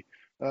need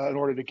in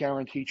order to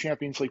guarantee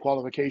Champions League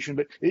qualification.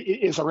 But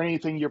is there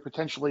anything you're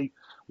potentially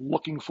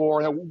looking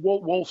for?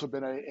 Wolves have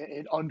been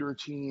an under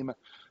team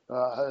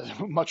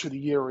much of the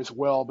year as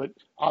well, but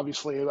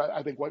obviously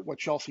I think what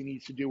Chelsea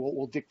needs to do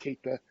will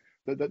dictate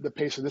the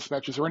pace of this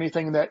match. Is there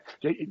anything that,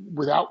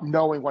 without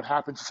knowing what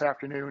happens this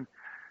afternoon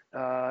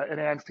at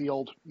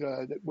Anfield,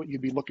 what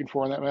you'd be looking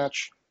for in that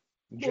match?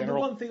 Well, the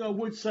one thing I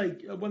would say,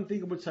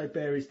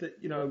 Bear, is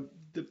that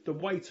the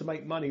way to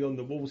make money on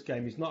the Wolves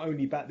game is not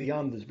only bet the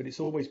unders, but it's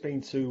always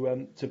been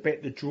to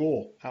bet the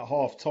draw at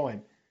half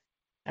time.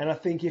 And I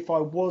think if I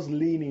was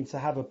leaning to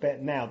have a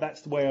bet now,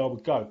 that's the way I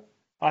would go.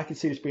 I could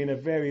see this being a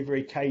very,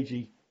 very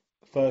cagey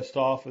first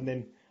half, and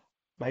then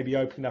maybe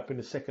opening up in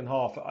the second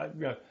half.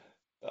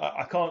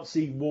 I can't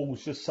see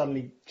Wolves just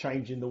suddenly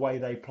changing the way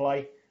they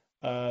play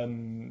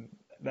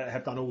that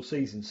have done all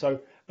season. So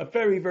a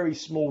very, very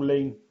small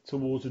lean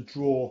towards a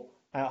draw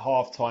at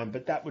half time,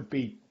 but that would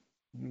be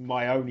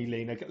my only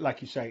lean.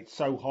 Like you say, it's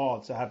so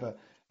hard to have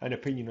an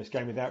opinion on this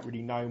game without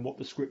really knowing what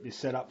the script is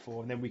set up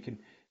for, and then we can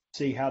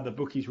see how the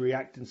bookies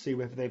react and see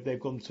whether they've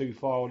gone too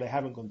far or they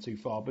haven't gone too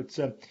far. But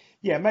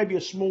maybe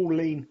a small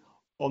lean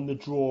on the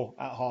draw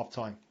at half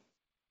time.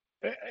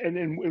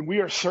 And we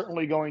are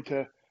certainly going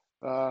to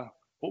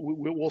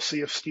we'll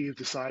see if Steve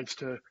decides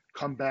to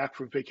come back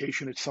from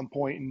vacation at some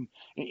point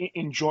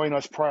and join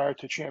us prior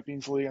to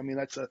Champions League. I mean,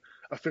 that's a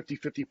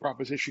 50-50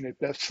 proposition at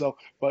best. So,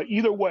 but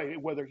either way,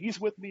 whether he's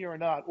with me or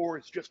not, or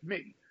it's just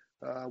me,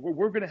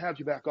 we're going to have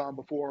you back on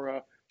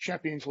before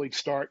Champions League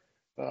start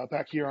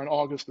back here on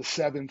August the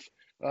 7th.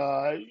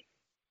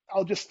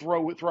 I'll just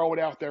throw it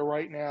out there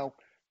right now.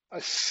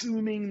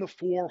 Assuming the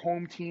 4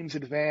 home teams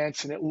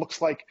advance, and it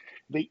looks like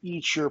they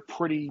each are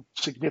pretty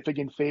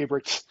significant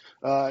favorites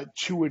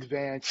to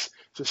advance.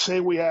 So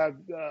say we have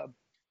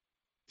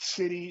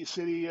City,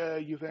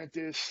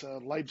 Juventus,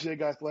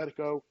 Leipzig,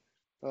 Atletico,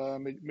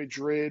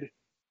 Madrid,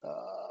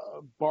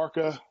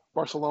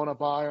 Barcelona,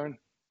 Bayern,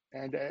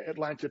 and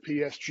Atlanta,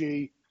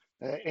 PSG.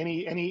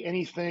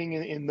 Anything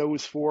in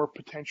those 4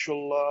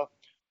 potential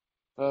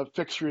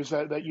fixtures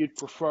that you'd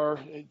prefer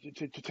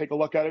to take a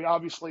look at? It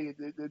obviously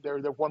they're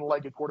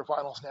one-legged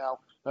quarterfinals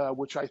now,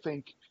 which I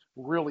think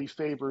really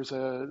favors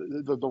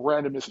the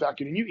randomness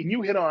factor. And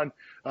you hit on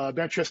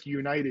Manchester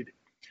United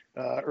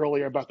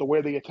earlier about the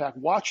way they attack.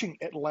 Watching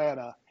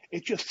Atlanta,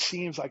 it just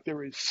seems like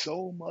there is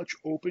so much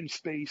open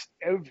space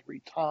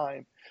every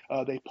time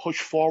they push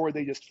forward.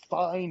 They just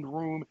find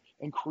room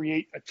and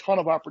create a ton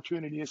of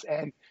opportunities.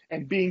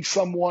 And being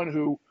someone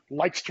who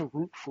likes to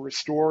root for a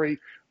story,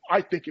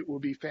 I think it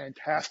would be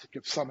fantastic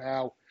if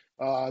somehow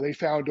they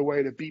found a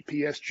way to beat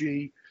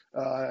PSG,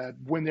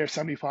 win their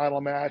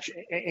semifinal match,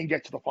 and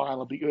get to the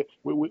final.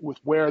 With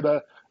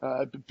where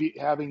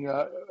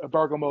having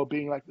Bergamo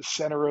being like the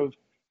center of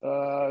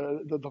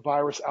the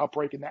virus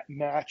outbreak in that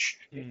match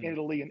in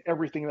Italy, and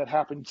everything that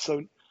happened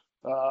so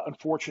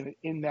unfortunate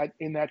in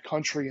that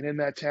country and in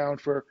that town,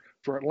 for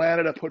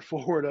Atlanta to put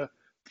forward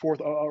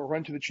a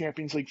run to the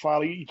Champions League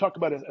final. You talk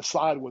about a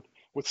side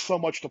with so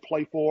much to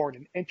play for and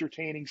an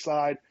entertaining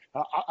side.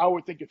 I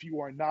would think if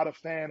you are not a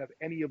fan of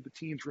any of the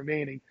teams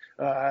remaining,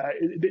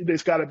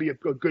 there's got to be a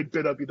good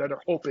bit of you that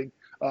are hoping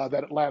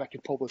that Atlanta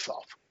can pull this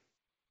off.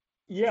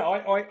 Yeah,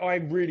 I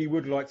really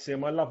would like to see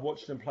them. I love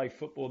watching them play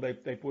football.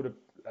 They brought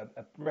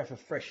a breath of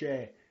fresh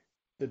air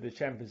to the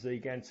Champions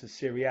League and to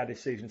Serie A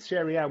this season.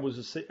 Serie A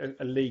was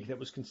a league that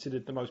was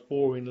considered the most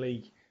boring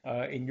league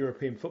in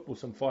European football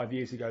some 5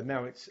 years ago.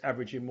 Now it's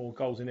averaging more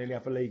goals than any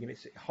other league, and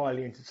it's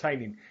highly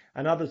entertaining.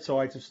 And other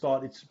sides have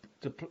started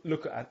to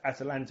look at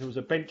Atalanta as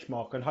a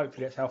benchmark, and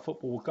hopefully that's how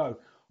football will go.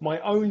 My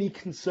only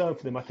concern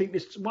for them, I think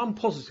there's one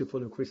positive for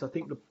them, Chris. I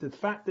think the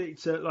fact that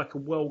it's like a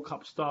World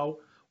Cup style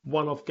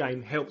one-off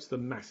game helps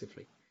them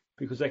massively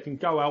because they can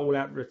go all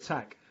out and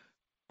attack.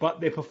 But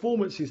their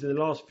performances in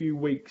the last few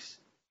weeks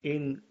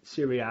in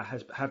Serie A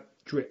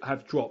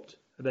have dropped.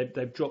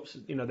 They've dropped.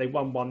 They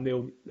won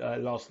 1-0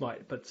 last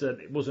night, but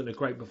it wasn't a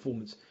great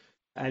performance,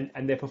 and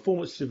their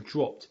performances have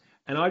dropped.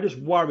 And I just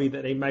worry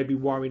that they may be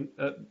running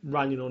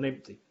on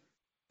empty.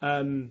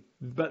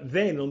 But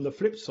then on the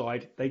flip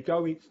side, they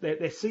go into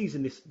their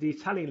season. The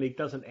Italian league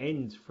doesn't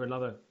end for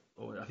another,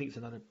 or I think it's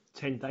another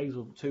 10 days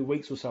or 2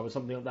 weeks or so, or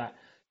something like that.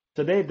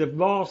 So they're the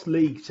last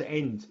league to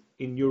end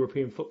in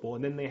European football,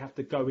 and then they have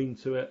to go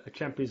into a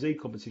Champions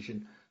League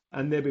competition,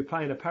 and they'll be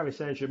playing a Paris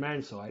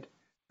Saint-Germain side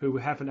who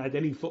haven't had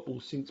any football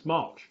since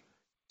March.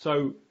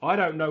 So I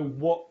don't know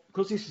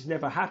because this has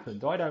never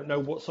happened, I don't know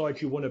what side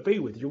you want to be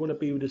with. Do you want to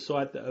be with a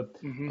side that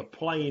are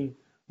playing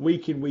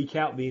week in, week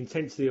out, the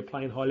intensity of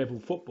playing high-level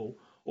football,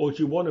 or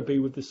do you want to be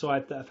with the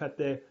side that have had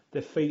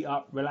their feet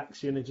up,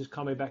 relaxing and just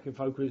coming back and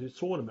focusing on the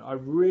tournament? I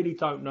really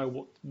don't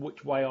know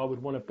which way I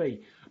would want to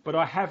be. But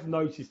I have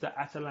noticed that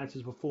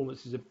Atalanta's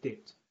performances have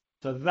dipped.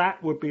 So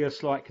that would be a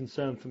slight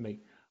concern for me.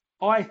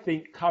 I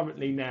think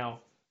currently now,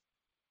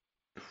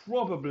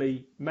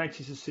 probably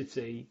Manchester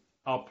City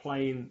are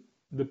playing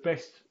the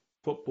best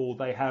football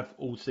they have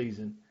all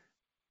season.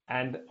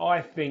 And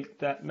I think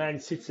that Man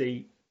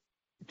City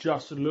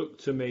just look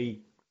to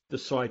me the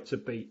side to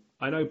beat.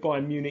 I know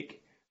Bayern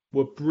Munich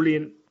were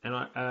brilliant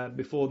and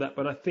before that,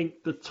 but I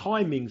think the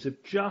timings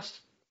of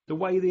just the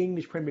way the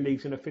English Premier League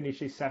is going to finish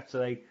this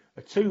Saturday,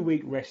 a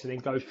 2-week rest and then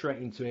go straight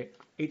into it,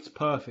 it's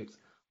perfect.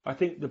 I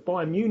think the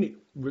Bayern Munich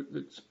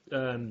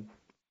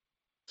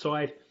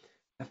side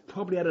have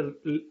probably had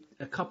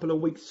a couple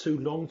of weeks too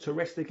long to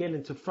rest again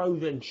and to throw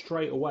them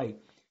straight away.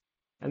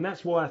 And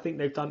that's why I think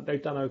they've done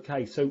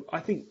okay. So I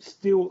think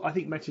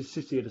Manchester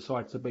City are the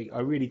side to beat.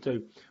 I really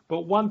do.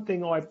 But one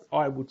thing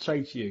I would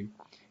say to you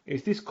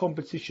is this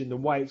competition, the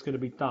way it's going to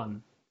be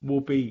done,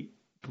 will be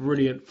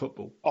brilliant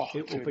football. Oh,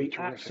 it will be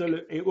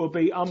absolute. It will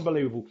be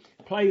unbelievable.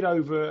 Played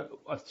over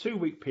a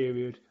 2-week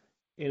period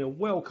in a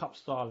World Cup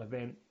style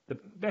event. The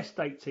best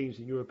 8 teams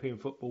in European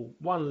football.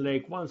 One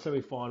leg, one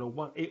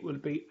semi-final. It will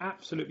be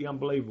absolutely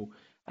unbelievable.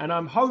 And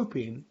I'm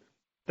hoping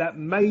that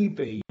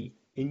maybe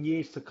in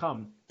years to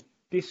come,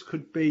 this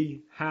could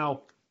be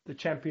how the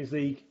Champions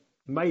League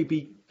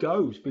maybe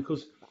goes,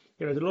 because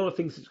there's a lot of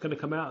things that's going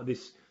to come out of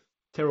this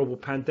terrible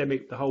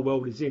pandemic the whole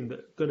world is in that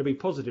are going to be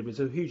positive. There's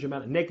a huge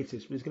amount of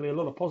negatives, but there's going to be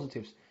a lot of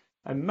positives.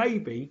 And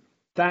maybe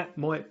that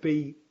might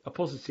be a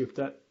positive,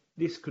 that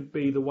this could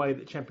be the way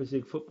that Champions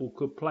League football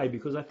could play,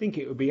 because I think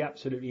it would be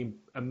absolutely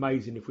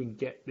amazing if we can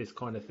get this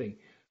kind of thing.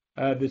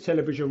 The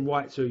television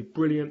rights are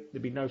brilliant.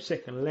 There'll be no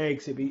second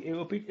legs. It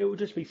will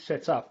just be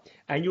set up,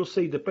 and you'll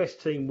see the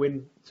best team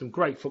win some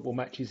great football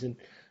matches, and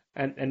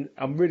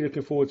I'm really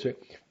looking forward to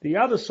it. The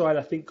other side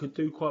I think could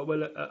do quite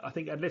well. I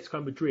think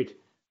Atletico Madrid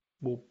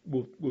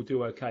will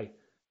do okay.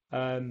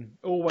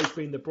 Always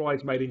been the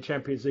bridesmaid in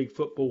Champions League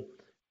football,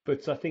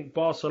 but I think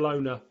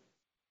Barcelona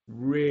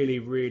really,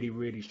 really,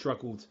 really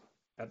struggled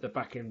at the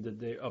back end of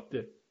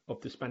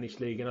the Spanish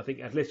league, and I think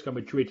Atletico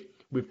Madrid,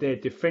 with their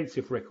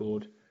defensive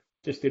record,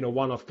 just in a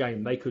one-off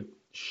game, they could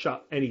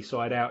shut any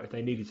side out if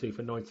they needed to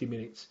for 90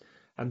 minutes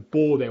and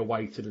bore their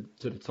way to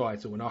the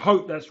title. And I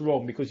hope that's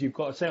wrong, because you've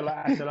got a side like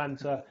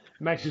Atalanta,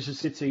 Manchester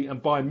City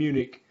and Bayern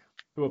Munich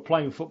who are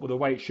playing football the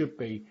way it should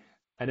be.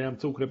 And then I'm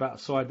talking about a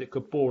side that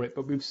could bore it.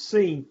 But we've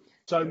seen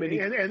so many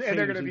and they're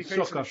going to be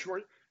facing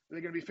soccer.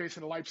 They're going to be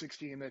facing a Leipzig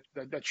team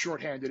that's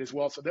shorthanded as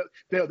well. So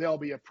they'll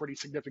be a pretty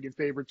significant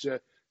favorite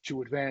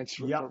to advance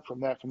from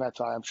that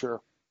tie, I'm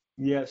sure.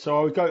 Yeah,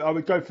 so I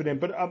would go for them,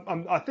 but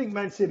I think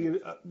Man City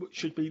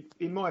should be,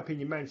 in my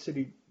opinion, Man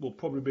City will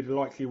probably be the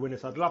likely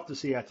winners. I'd love to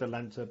see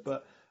Atalanta,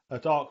 but a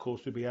dark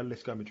horse would be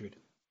Atletico Madrid.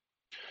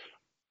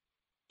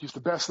 He's the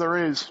best there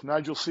is.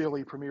 Nigel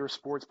Seeley, Premier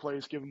Sports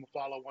Plays. Give him a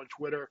follow on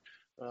Twitter.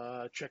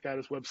 Check out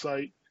his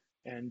website,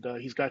 and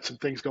he's got some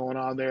things going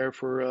on there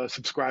for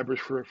subscribers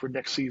for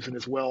next season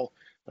as well.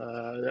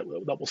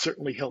 That will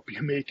certainly help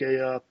you make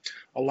a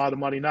lot of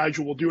money.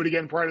 Nigel, we'll do it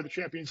again prior to the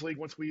Champions League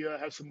once we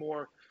have some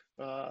more.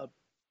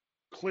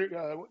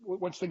 Clear.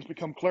 Once things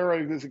become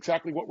clearer, this is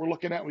exactly what we're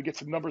looking at. We get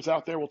some numbers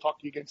out there. We'll talk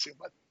to you again soon,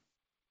 bud.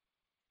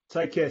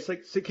 Take care.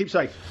 Keep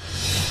safe.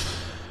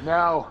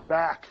 Now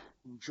back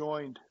and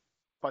joined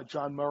by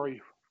John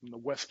Murray from the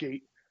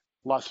Westgate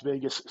Las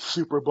Vegas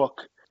Superbook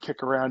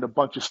kick around a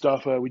bunch of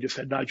stuff. We just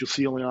had Nigel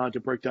Seeley on to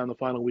break down the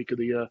final week of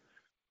the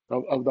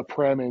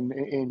Prem,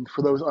 and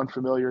for those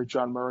unfamiliar,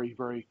 John Murray,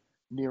 very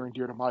near and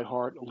dear to my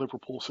heart, a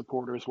Liverpool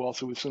supporter as well.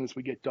 So as soon as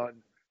we get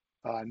done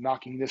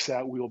knocking this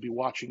out, we will be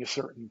watching a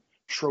certain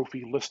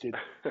trophy lifted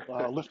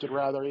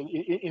rather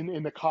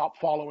in the cop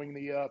following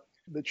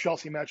the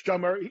Chelsea match.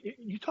 John Murray,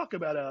 you talk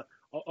about a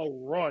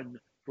run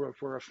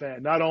for a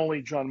fan. Not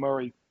only John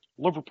Murray,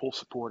 Liverpool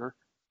supporter,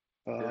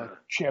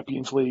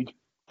 Champions League,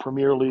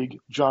 Premier League,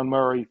 John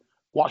Murray,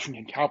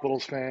 Washington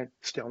Capitals fan,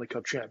 Stanley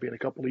Cup champion a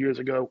couple of years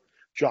ago.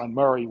 John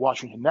Murray,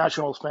 Washington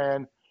Nationals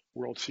fan,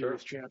 World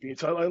Series champion.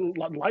 So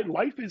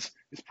life is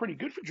pretty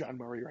good for John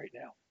Murray right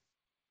now.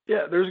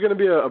 Yeah, there's going to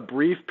be a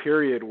brief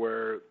period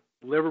where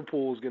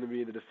Liverpool is going to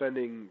be the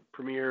defending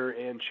Premier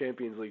and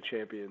Champions League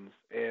champions,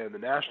 and the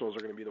Nationals are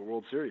going to be the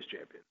World Series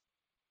champions.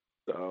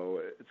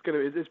 So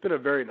it's been a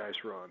very nice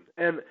run.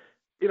 And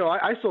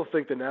I still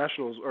think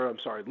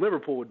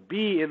Liverpool would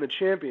be in the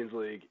Champions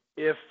League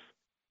if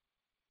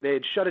they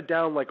had shut it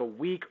down like a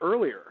week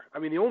earlier. I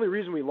mean, the only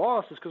reason we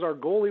lost is because our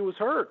goalie was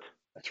hurt.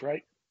 That's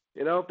right.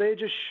 If they had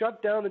just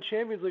shut down the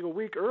Champions League a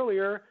week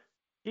earlier,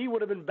 he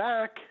would have been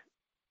back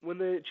when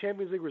the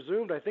Champions League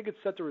resumed. I think it's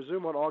set to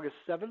resume on August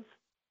 7th,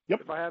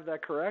 if I have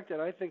that correct.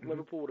 And I think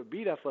Liverpool would have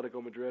beat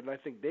Atletico Madrid, and I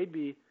think they'd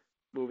be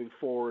moving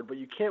forward. But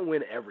you can't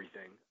win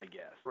everything, I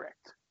guess.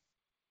 Correct.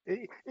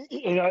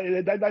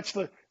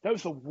 That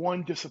was the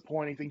one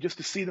disappointing thing, just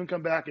to see them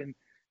come back and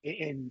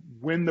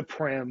win the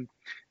Prem,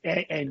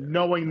 and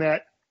knowing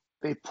that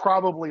they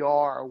probably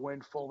are,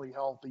 when fully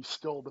healthy,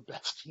 still the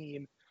best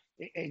team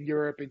in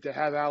Europe, and to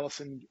have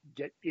Alisson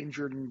get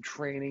injured in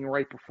training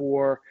right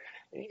before,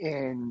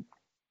 and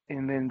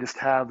then just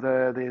have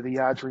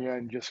the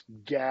Adrian just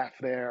gaff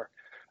there.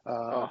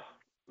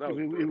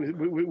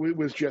 It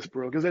was just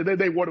brutal, because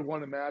they would have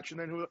won the match, and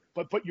then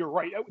but you're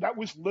right, that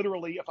was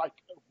literally, if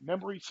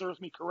memory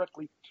serves me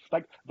correctly,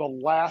 like the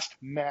last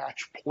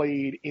match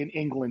played in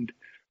England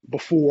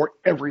before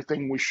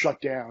everything was shut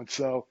down.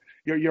 So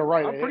you're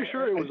right. I'm pretty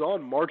sure it was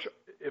on March.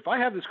 If I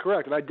have this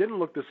correct, and I didn't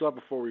look this up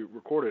before we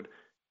recorded,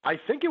 I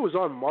think it was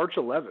on March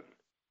 11.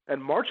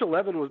 And March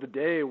 11 was the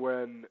day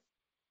when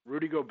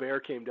Rudy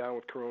Gobert came down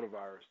with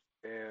coronavirus,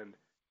 and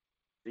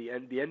the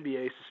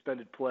NBA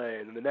suspended play.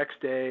 And then the next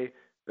day,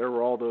 there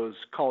were all those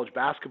college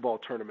basketball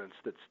tournaments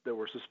that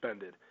were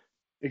suspended.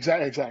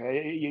 Exactly.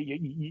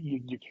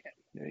 You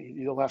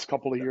can't. The last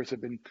couple of years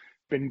have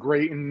been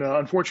great, and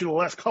unfortunately, the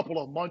last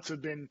couple of months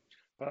have been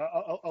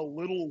a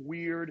little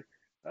weird.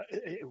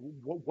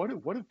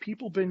 What have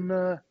people been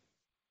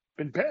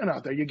betting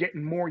out there? You're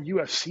getting more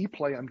UFC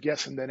play, I'm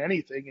guessing, than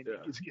anything.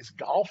 And is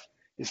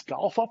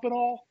golf up at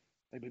all?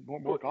 Maybe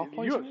more golf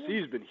plays?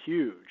 UFC has been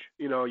huge.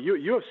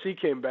 UFC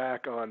came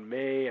back on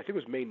May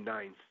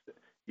 9th.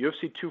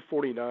 UFC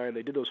 249,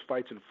 they did those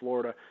fights in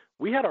Florida.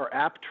 We had our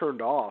app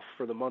turned off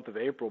for the month of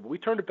April, but we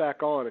turned it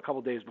back on a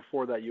couple days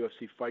before that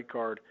UFC fight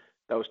card.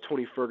 That was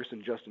Tony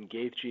Ferguson, Justin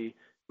Gaethje.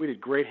 We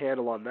did great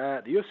handle on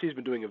that. The UFC has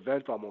been doing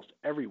events almost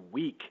every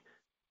week.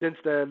 Since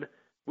then,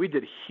 we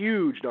did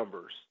huge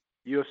numbers.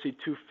 UFC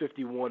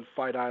 251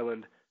 Fight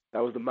Island.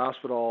 That was the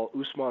Masvidal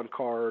Usman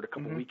card a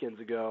couple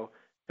weekends ago.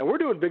 And we're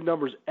doing big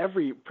numbers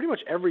pretty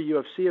much every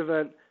UFC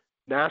event.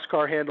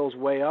 NASCAR handles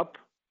way up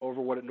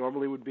over what it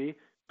normally would be.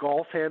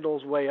 Golf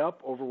handles way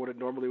up over what it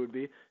normally would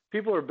be.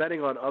 People are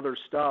betting on other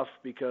stuff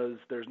because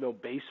there's no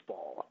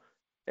baseball.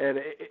 And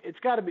it's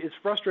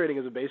frustrating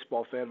as a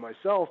baseball fan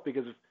myself,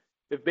 because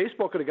if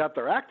baseball could have got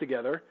their act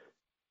together,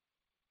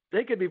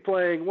 they could be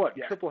playing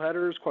triple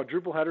headers,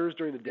 quadruple headers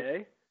during the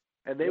day,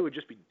 and they would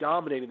just be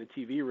dominating the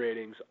TV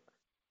ratings.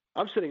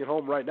 I'm sitting at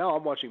home right now.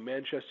 I'm watching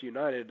Manchester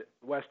United,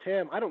 West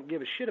Ham. I don't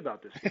give a shit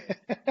about this game,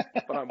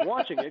 but I'm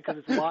watching it because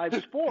it's live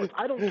sports.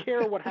 I don't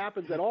care what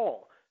happens at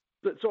all.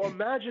 So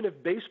imagine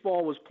if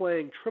baseball was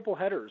playing triple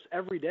headers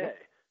every day.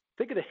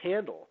 Think of the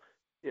handle.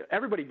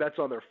 Everybody bets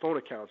on their phone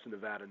accounts in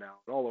Nevada now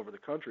and all over the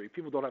country.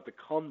 People don't have to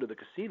come to the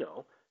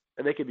casino,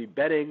 and they could be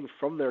betting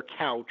from their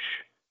couch,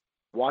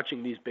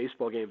 watching these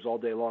baseball games all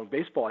day long.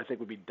 Baseball, I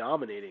think, would be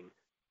dominating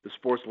the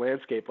sports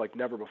landscape like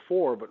never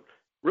before, but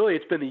really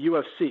it's been the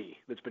UFC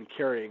that's been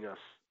carrying us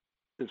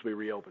since we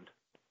reopened.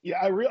 Yeah,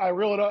 I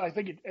really don't. I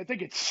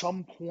think at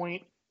some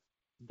point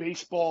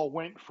baseball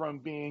went from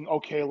being,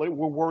 okay, we're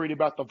worried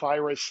about the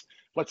virus,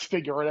 let's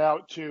figure it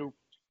out, to,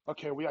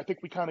 okay, I think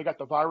we kind of got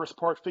the virus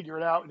part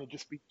figured out, and it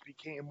just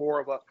became more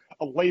of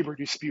a labor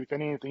dispute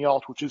than anything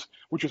else, which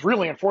is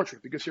really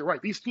unfortunate, because you're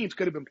right. These teams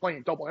could have been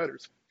playing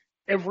doubleheaders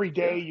every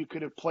day. You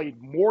could have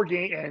played more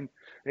game, and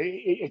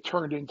it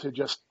turned into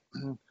just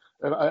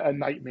a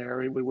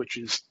nightmare, which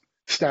is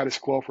status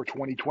quo for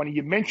 2020.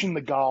 You mentioned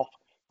the golf.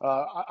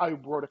 I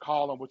wrote a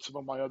column with some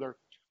of my other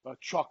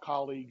Chuck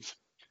colleagues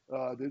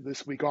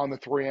this week on the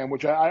 3M,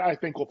 which I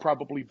think will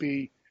probably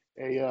be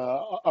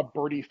a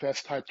birdie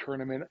fest type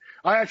tournament.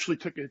 I actually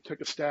took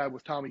a stab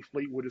with Tommy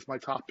Fleetwood as my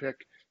top pick,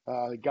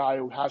 the guy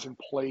who hasn't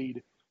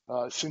played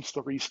since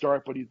the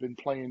restart, but he's been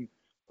playing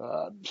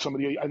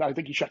And I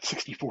think he shot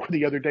 64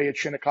 the other day at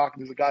Shinnecock.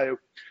 There's a guy who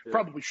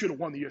probably should have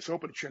won the U.S.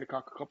 Open at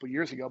Shinnecock a couple of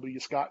years ago, but he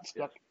just got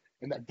stuck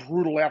in that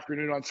brutal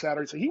afternoon on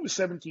Saturday. So he was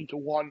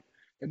 17-1.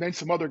 And then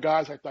some other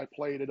guys I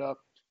played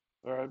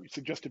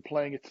suggested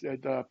playing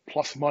at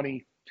plus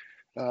money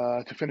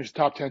to finish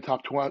top 10,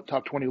 top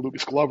 20.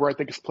 Lucas Glover, I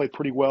think, has played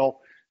pretty well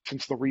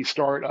since the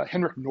restart.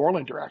 Henrik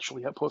Norlander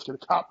actually had posted a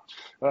top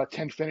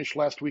 10 finish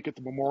last week at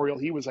the Memorial.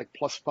 He was like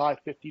plus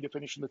 550 to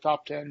finish in the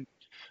top 10,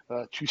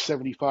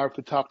 275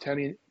 for the top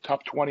 10,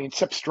 top 20. And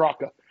Sepp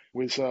Straka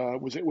was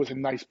a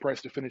nice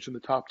price to finish in the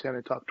top 10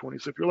 and top 20.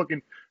 So if you're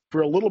looking for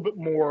a little bit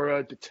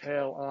more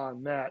detail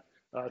on that,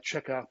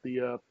 check out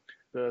the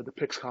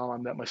picks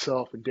column that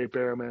myself and Dave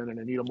Behrman and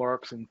Anita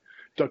Marks and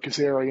Doug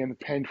Kazarian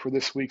penned for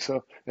this week.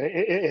 So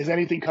has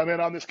anything come in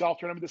on this golf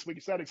tournament this week?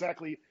 It's not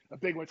exactly a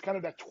big one. It's kind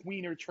of that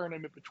tweener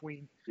tournament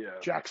between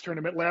Jack's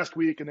tournament last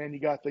week, and then you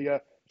got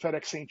the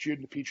FedEx St. Jude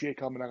and the PGA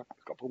coming up in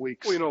a couple of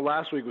weeks. Well,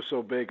 last week was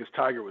so big because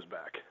Tiger was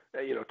back.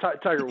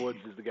 Tiger Woods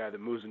is the guy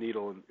that moves the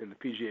needle in the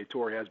PGA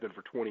Tour. He has been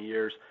for 20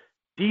 years.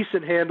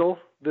 Decent handle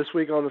this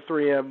week on the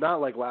 3M,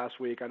 not like last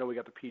week. I know we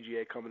got the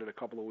PGA coming in a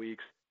couple of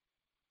weeks.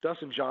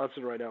 Dustin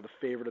Johnson right now, the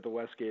favorite at the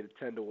Westgate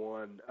at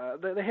 10-1.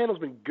 The handle's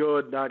been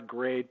good, not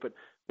great, but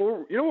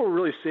what we're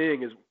really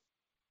seeing is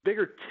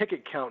bigger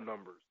ticket count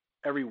numbers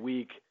every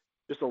week.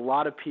 Just a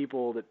lot of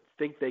people that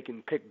think they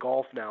can pick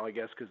golf now, I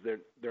guess, because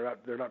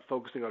they're not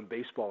focusing on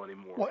baseball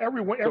anymore. Well,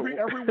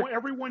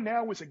 everyone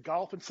now is a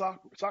golf and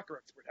soccer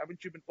expert.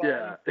 Haven't you been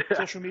following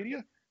social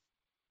media?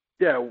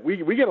 Yeah,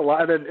 we get a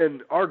lot,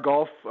 and our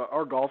golf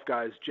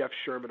guys, Jeff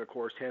Sherman, of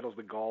course, handles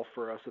the golf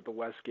for us at the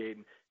Westgate.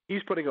 And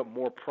he's putting up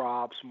more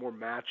props, more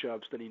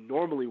matchups than he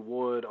normally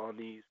would on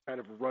these kind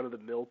of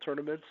run-of-the-mill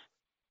tournaments,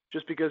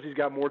 just because he's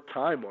got more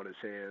time on his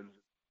hands.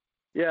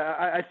 Yeah,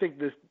 I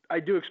think I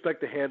do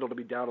expect the handle to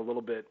be down a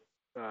little bit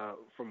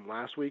from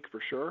last week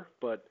for sure,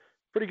 but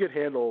pretty good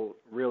handle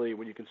really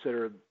when you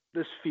consider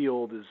this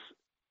field is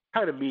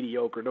kind of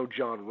mediocre. No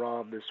John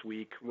Rahm this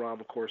week.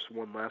 Rahm, of course,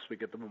 won last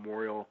week at the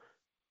Memorial.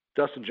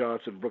 Dustin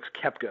Johnson, Brooks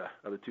Koepka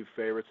are the two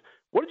favorites.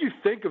 What did you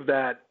think of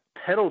that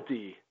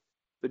penalty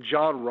that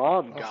John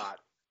Rahm got?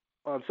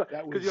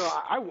 Because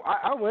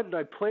I went and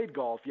I played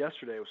golf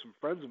yesterday with some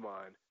friends of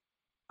mine.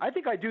 I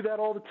think I do that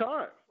all the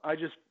time. I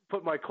just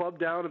put my club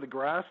down in the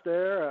grass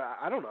there.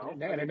 I don't know.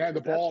 And then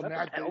the ball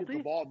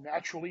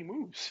naturally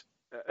moves.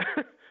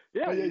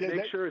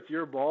 Make sure it's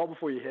your ball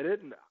before you hit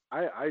it. And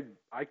I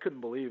couldn't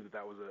believe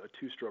that was a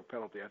two-stroke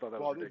penalty. I thought that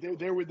was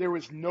ridiculous. There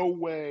was no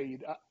way.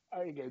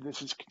 Again,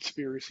 this is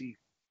conspiracy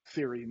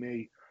theory,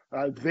 me.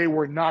 They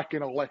were not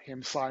going to let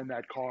him sign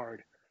that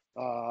card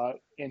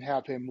and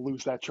have him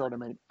lose that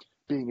tournament,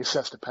 being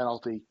assessed a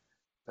penalty,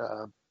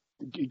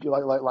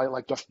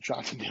 like Dustin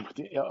Johnson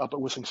did up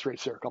at Whistling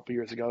Straits there a couple of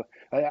years ago.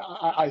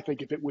 I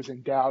think if it was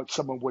in doubt,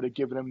 someone would have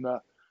given him the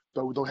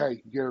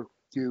hey,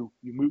 you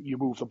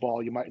move the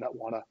ball, you might not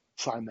want to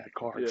sign that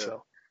card. Yeah.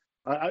 So,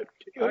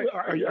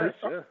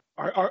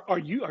 are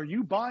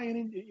you buying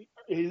in?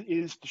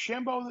 Is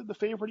DeChambeau the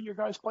favorite of your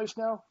guys' place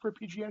now for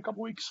PGA in a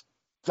couple weeks?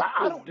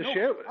 I don't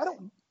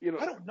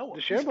know.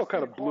 DeChambeau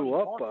kind of blew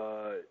up.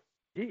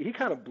 He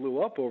kind of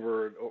blew up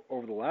over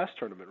the last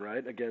tournament,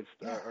 right? Against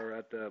or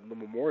at the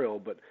Memorial,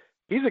 but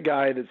he's a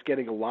guy that's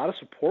getting a lot of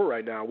support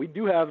right now. We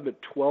do have him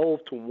at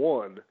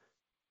 12-1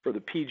 for the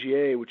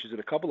PGA, which is in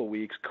a couple of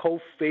weeks,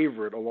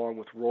 co-favorite along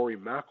with Rory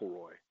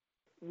McIlroy.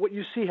 What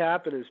you see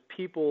happen is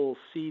people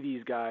see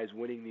these guys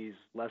winning these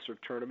lesser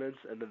tournaments,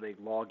 and then they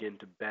log in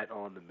to bet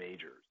on the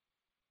majors.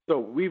 So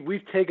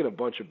we've taken a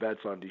bunch of bets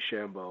on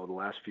DeChambeau the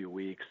last few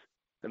weeks,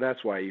 and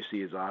that's why you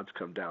see his odds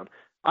come down.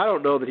 I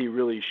don't know that he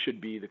really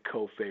should be the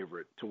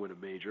co-favorite to win a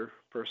major,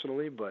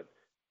 personally, but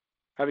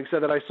having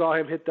said that, I saw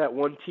him hit that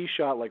one tee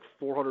shot like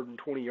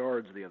 420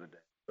 yards the other day.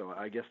 So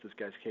I guess this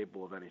guy's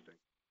capable of anything.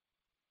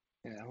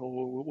 Yeah,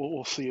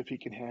 we'll see if he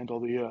can handle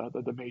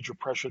the major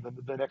pressure.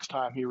 The next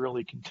time he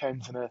really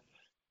contends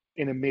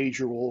in a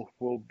major will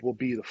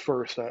be the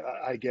first,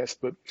 I guess.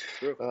 But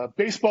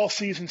baseball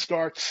season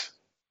starts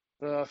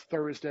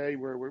Thursday.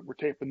 We're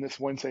taping this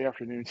Wednesday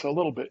afternoon, so a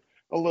little bit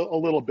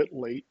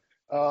late.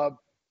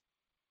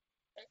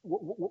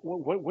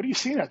 What are you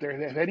seeing out there?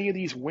 Have any of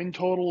these win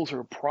totals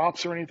or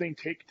props or anything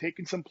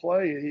taken some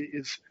play?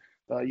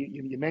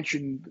 You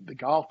mentioned the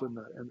golf and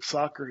the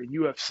soccer and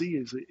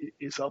UFC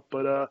is up,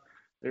 but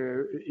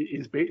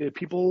is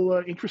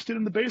people interested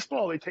in the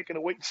baseball? Are they taking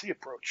a wait and see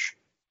approach?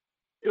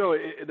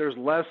 There's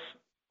less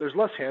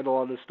handle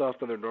on this stuff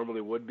than there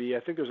normally would be. I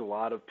think there's a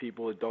lot of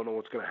people that don't know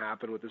what's going to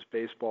happen with this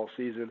baseball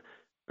season.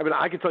 I mean,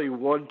 I can tell you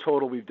one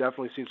total we've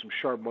definitely seen some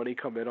sharp money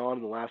come in on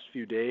in the last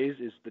few days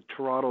is the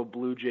Toronto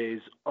Blue Jays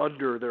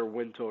under their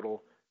win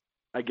total.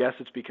 I guess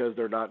it's because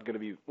they're not going to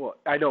be – well,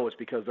 I know it's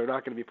because they're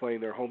not going to be playing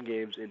their home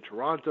games in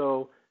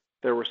Toronto.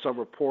 There were some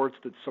reports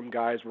that some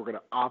guys were going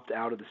to opt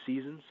out of the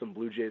season, some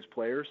Blue Jays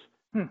players.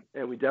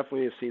 And we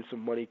definitely have seen some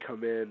money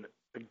come in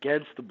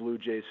against the Blue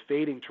Jays,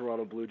 fading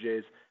Toronto Blue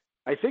Jays.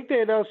 I think they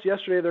announced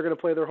yesterday they're going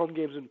to play their home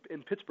games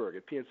in Pittsburgh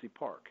at PNC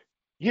Park.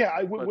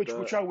 Yeah,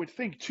 which I would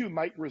think, too,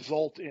 might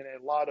result in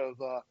a lot of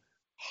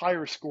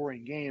higher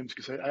scoring games,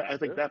 because I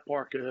think that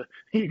park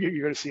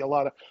you're going to see a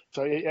lot of.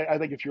 So I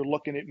think if you're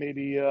looking at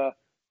maybe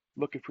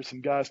looking for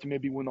some guys to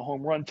maybe win the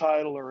home run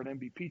title or an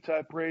MVP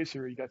type race,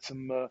 or you got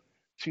some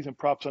season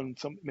props on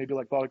some maybe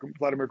like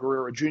Vladimir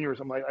Guerrero Jr. or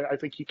something, I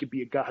think he could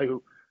be a guy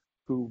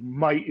who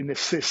might in this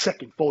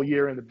second full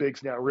year in the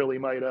bigs now really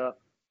might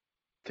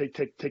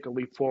take a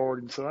leap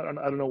forward. And so I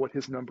don't know what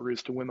his number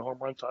is to win the home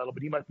run title,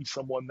 but he might be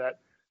someone that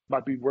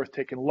might be worth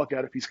taking a look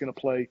at if he's going to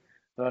play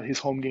his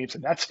home games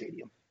in that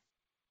stadium.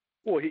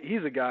 Well,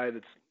 he's a guy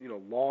that's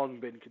long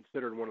been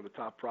considered one of the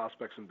top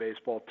prospects in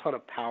baseball. Ton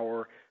of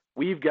power.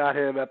 We've got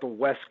him at the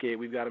Westgate.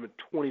 We've got him at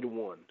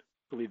 20-1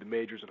 to lead the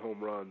majors in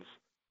home runs,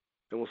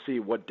 and we'll see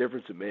what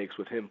difference it makes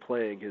with him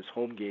playing his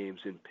home games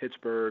in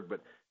Pittsburgh.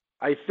 But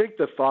I think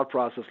the thought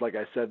process, like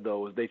I said,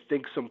 though, is they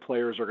think some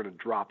players are going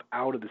to drop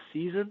out of the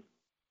season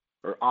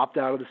or opt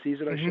out of the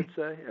season, I should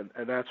say,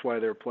 and that's why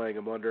they're playing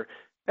him under.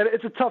 And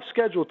it's a tough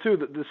schedule, too.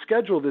 The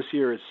schedule this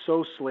year is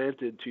so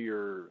slanted to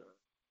your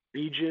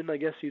region, I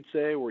guess you'd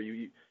say, where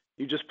you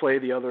just play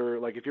the other,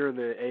 like if you're in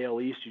the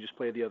AL East, you just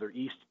play the other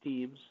East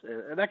teams,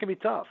 and that can be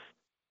tough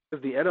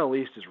because the NL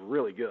East is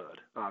really good,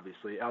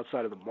 obviously,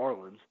 outside of the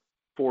Marlins,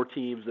 4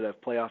 teams that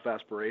have playoff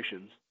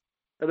aspirations,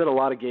 and then a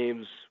lot of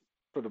games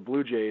for the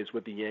Blue Jays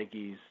with the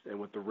Yankees and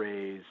with the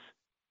Rays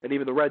and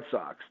even the Red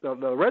Sox. Now,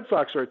 the Red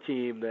Sox are a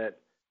team that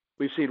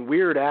we've seen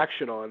weird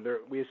action on.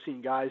 We have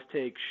seen guys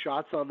take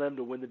shots on them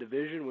to win the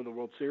division, win the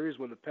World Series,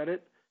 win the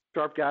pennant,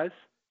 sharp guys.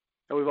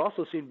 And we've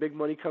also seen big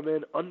money come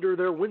in under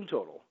their win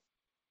total.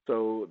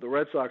 So the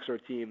Red Sox are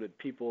a team that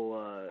people,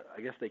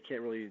 I guess they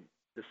can't really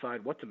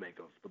decide what to make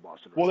of the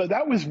Boston Red Sox. Well,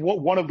 that was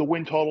one of the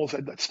win totals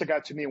that stuck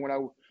out to me when I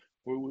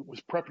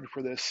was prepping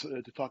for this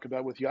to talk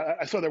about with you.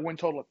 I saw their win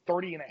total at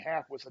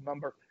 30.5 was the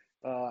number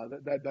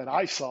that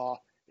I saw,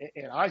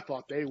 and I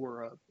thought they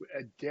were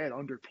a dead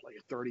underplay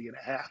at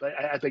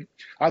 30.5.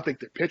 I think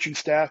their pitching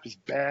staff is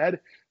bad.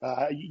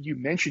 You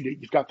mentioned it.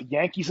 You've got the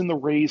Yankees and the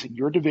Rays in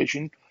your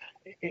division,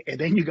 and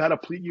then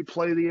you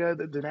play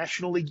the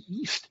National League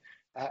East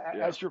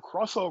as your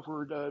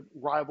crossover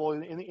rival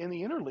in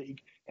the interleague,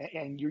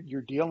 and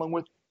you're dealing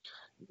with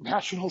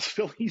Nationals,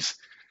 Phillies,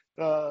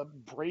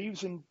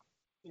 Braves, and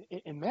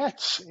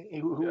Mets,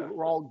 who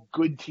are all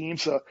good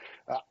teams. So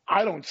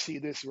I don't see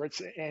this.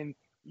 And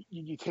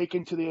you take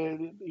into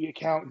the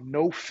account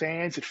no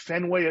fans at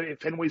Fenway.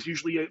 Fenway's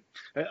usually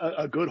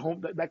a good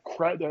home. That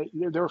crowd.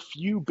 There are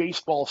few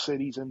baseball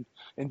cities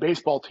and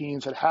baseball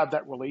teams that have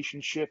that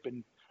relationship,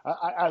 and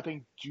I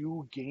think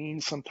do gain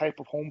some type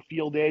of home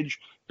field edge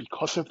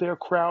because of their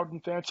crowd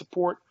and fan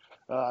support.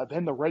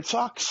 Then the Red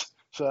Sox.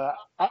 So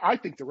I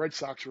think the Red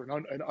Sox are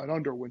an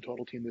under win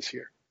total team this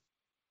year.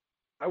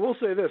 I will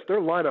say this: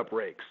 their lineup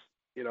rakes.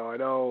 I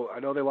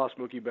know they lost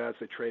Mookie Betts.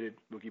 They traded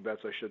Mookie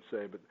Betts, I should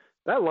say, but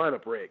that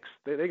lineup rakes.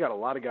 They got a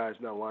lot of guys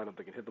in that lineup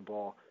that can hit the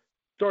ball.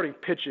 Starting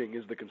pitching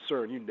is the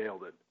concern. You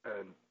nailed it,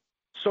 and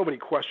so many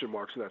question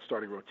marks in that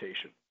starting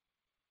rotation.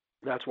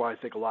 That's why I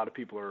think a lot of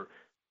people are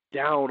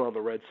down on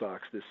the Red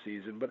Sox this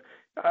season. But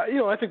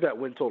I think that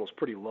win total is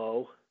pretty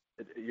low.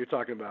 You're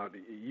talking about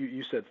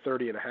you said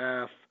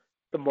 30.5.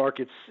 The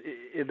market's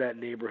in that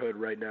neighborhood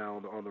right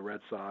now on the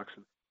Red Sox.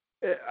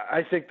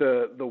 I think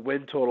the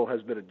win total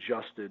has been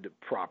adjusted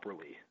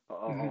properly.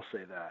 I'll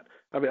say that.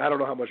 I mean, I don't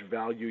know how much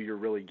value you're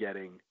really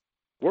getting.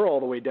 We're all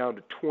the way down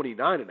to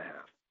 29.5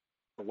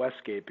 the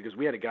Westgate because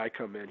we had a guy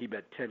come in. He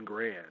bet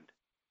 $10,000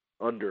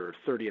 under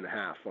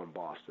 30.5 on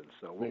Boston.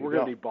 So we're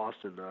going to need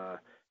Boston.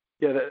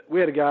 We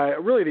had a guy.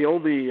 Really, the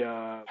only.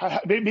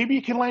 Maybe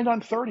you can land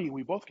on 30.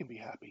 We both can be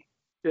happy.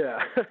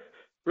 Yeah.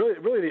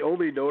 Really, the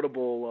only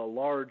notable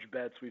large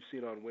bets we've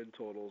seen on win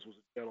totals was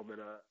a gentleman,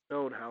 a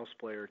known house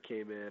player,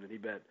 came in and he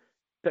bet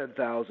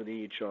 $10,000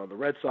 each on the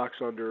Red Sox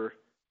under,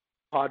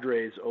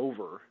 Padres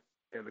over,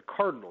 and the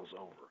Cardinals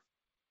over.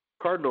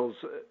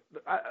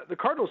 The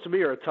Cardinals to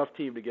me are a tough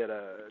team to get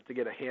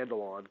a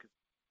handle on.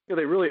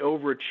 They really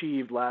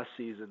overachieved last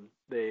season.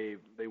 They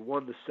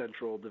won the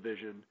Central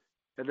Division,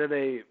 and then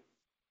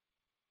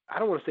I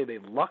don't want to say they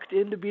lucked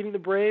into beating the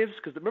Braves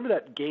because remember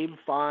that Game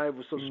 5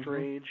 was so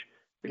strange.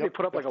 They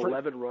put up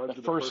 11 runs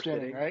in the first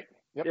inning, right?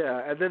 Yep.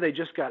 Yeah, and then they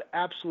just got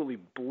absolutely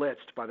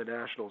blitzed by the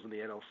Nationals in the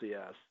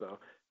NLCS. So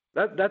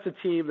that's a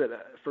team that,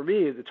 for me,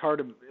 it's hard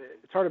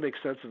to make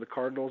sense of the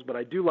Cardinals. But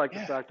I do like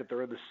the fact that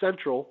they're in the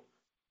Central,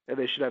 and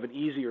they should have an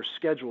easier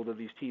schedule than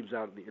these teams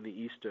out in the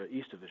East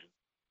Division.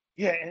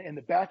 Yeah, and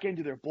the back end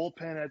of their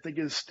bullpen, I think,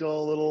 is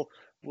still a little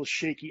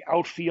shaky.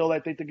 Outfield,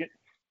 I think they get.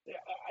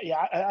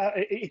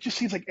 It just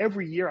seems like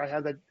every year I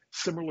have that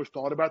similar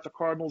thought about the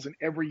Cardinals, and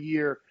every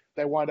year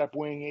they wind up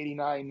winning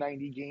 89,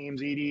 90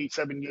 games,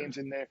 87 games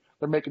in there.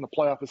 They're making the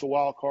playoff as a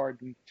wild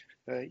card, and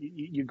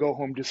you go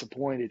home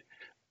disappointed.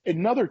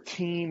 Another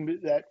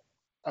team that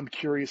I'm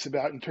curious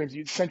about in terms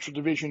of Central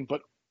Division,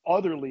 but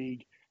other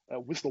league,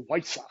 was the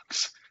White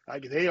Sox.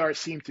 They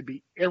seem to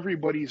be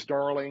everybody's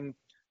darling.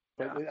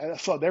 But I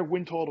saw their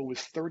win total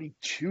was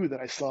 32 that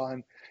I saw,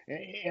 and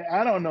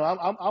I don't know.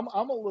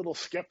 I'm a little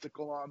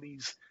skeptical on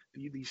these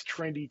these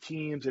trendy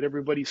teams that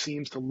everybody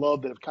seems to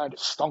love that have kind of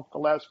stunk the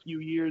last few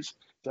years.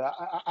 So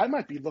I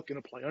might be looking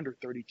to play under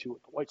 32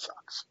 with the White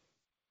Sox.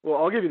 Well,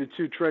 I'll give you the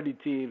two trendy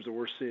teams that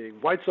we're seeing.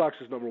 White Sox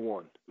is number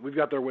one. We've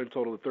got their win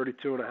total at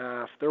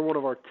 32.5. They're one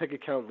of our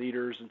ticket count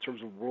leaders in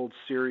terms of World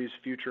Series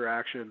future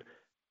action.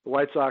 The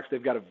White Sox,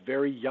 they've got a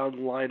very young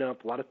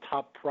lineup, a lot of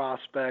top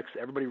prospects.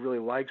 Everybody really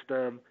likes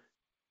them.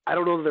 I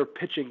don't know that their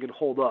pitching can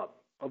hold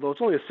up, although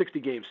it's only a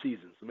 60-game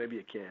season, so maybe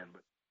it can.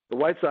 But the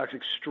White Sox,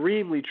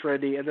 extremely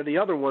trendy. And then the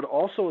other one,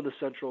 also in the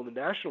Central, in the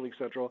National League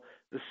Central,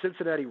 the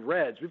Cincinnati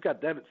Reds. We've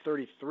got them at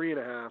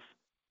 33.5.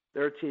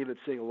 They're a team that's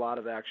seeing a lot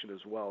of action as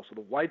well. So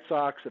the White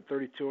Sox at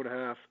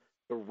 32.5,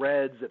 the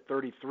Reds at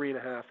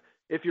 33.5.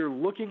 If you're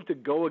looking to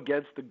go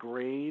against the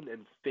grain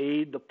and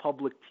fade the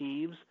public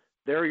teams,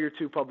 there are your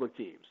two public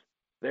teams.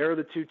 There are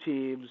the two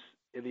teams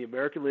in the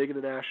American League and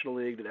the National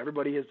League that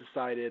everybody has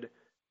decided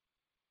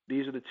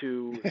these are the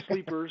two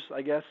sleepers,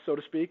 I guess, so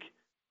to speak.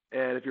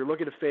 And if you're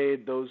looking to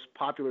fade those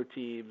popular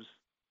teams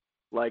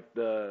like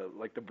the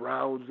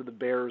Browns and the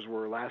Bears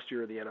were last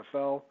year in the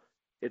NFL,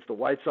 it's the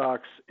White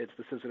Sox, it's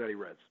the Cincinnati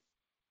Reds.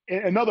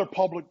 Another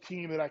public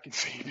team that I can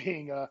see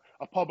being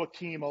a public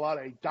team, a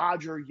lot of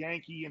Dodger,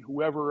 Yankee, and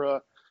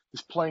whoever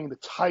is playing the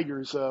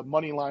Tigers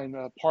money line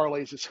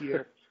parlays this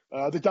year.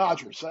 The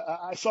Dodgers.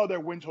 I saw their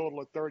win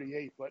total at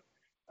 38, but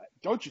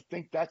don't you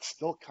think that's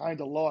still kind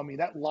of low? I mean,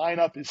 that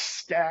lineup is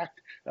stacked.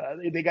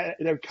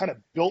 They're kind of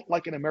built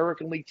like an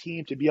American League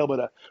team to be able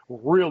to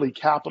really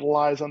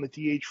capitalize on the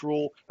DH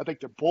rule. I think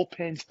their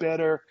bullpen's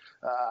better.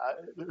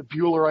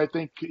 Buehler, I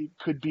think,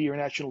 could be your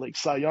National League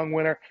Cy Young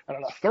winner. I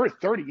don't know.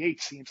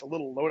 38 seems a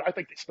little low. I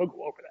think they still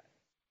go over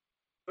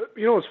that.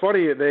 You know, it's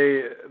funny.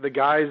 The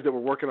guys that were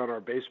working on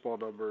our baseball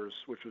numbers,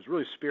 which was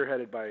really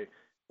spearheaded by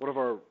one of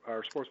our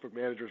sportsbook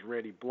managers,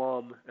 Randy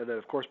Blum, and then,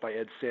 of course, by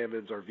Ed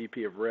Sammons, our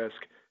VP of Risk.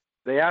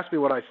 They asked me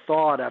what I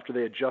thought after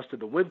they adjusted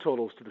the win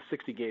totals to the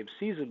 60-game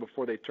season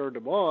before they turned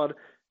them on.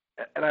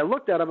 And I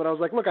looked at them, and I was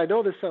like, look, I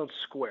know this sounds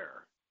square,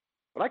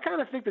 but I kind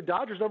of think the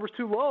Dodgers number's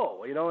too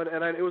low, you know, and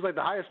it was like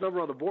the highest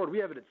number on the board. We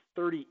have it at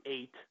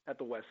 38 at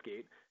the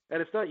Westgate,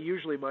 and it's not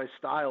usually my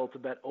style to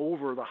bet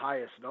over the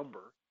highest number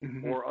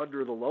or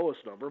under the lowest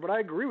number, but I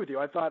agree with you.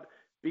 I thought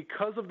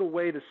because of the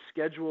way the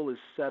schedule is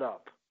set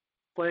up,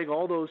 playing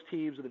all those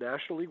teams in the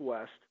National League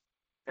West,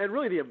 and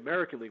really the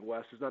American League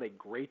West is not a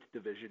great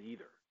division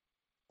either.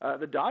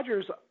 The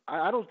Dodgers,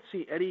 I don't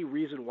see any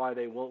reason why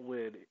they won't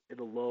win in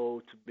the low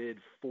to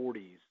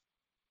mid-40s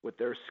with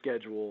their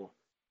schedule.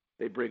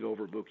 They bring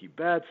over Mookie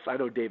Betts. I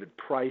know David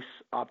Price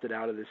opted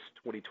out of this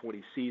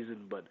 2020 season,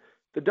 but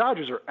the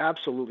Dodgers are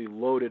absolutely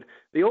loaded.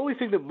 The only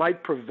thing that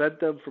might prevent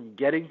them from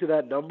getting to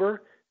that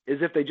number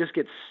is if they just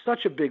get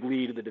such a big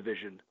lead in the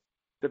division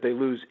that they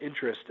lose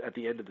interest at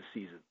the end of the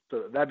season.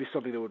 So that'd be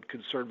something that would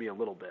concern me a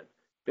little bit.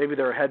 Maybe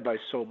they're ahead by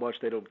so much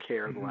they don't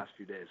care in the last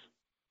few days.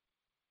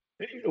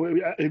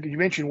 You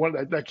mentioned one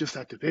that just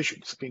that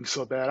division being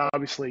so bad.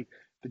 Obviously,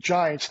 the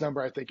Giants number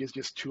I think is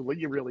just too late.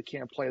 You really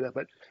can't play that.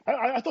 But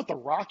I thought the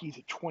Rockies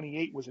at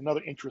 28 was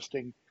another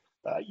interesting.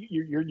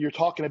 You're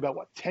talking about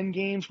 10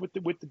 games with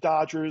the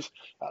Dodgers.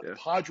 The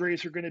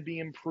Padres are going to be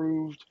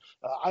improved.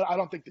 I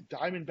don't think the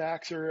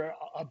Diamondbacks are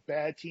a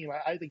bad team.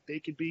 I think they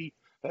could be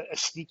a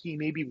sneaky,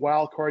 maybe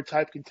wild card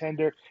type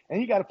contender.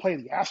 And you got to play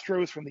the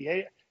Astros from the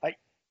A.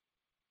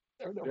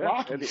 The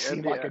Rockies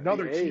seem like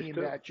another team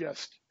that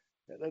just.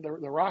 The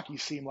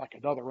Rockies seem like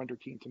another under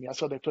team to me. I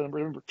saw they put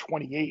number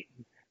 28.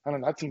 I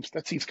don't know.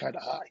 That seems kind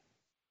of high.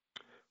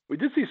 We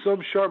did see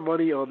some sharp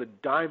money on the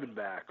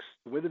Diamondbacks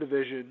to win the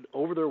division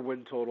over their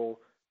win total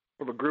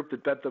from a group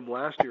that bet them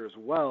last year as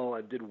well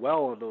and did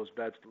well on those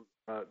bets.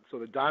 So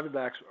the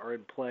Diamondbacks are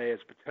in play as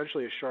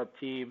potentially a sharp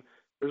team.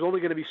 There's only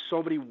going to be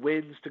so many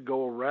wins to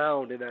go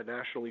around in that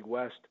National League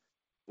West.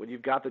 When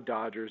you've got the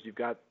Dodgers, you've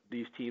got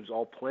these teams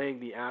all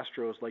playing the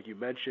Astros, like you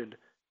mentioned.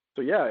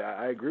 So, yeah,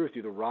 I agree with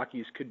you. The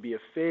Rockies could be a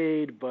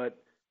fade, but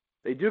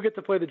they do get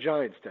to play the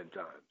Giants 10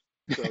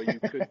 times. So you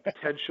could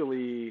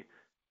potentially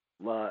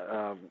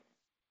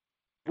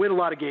win a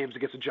lot of games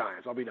against the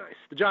Giants. I'll be nice.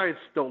 The Giants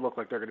don't look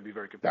like they're going to be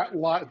very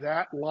competitive.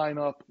 That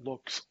lineup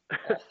looks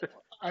awful.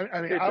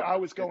 I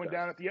was going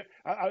down at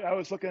I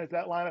was looking at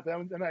that lineup,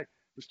 and I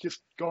was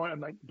just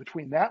going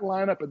between that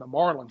lineup and the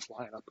Marlins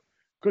lineup.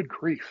 Good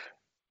grief.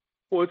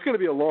 Well, it's going to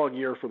be a long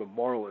year for the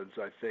Marlins,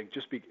 I think.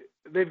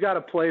 They've got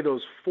to play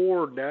those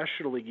 4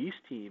 National League East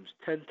teams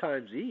 10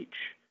 times each.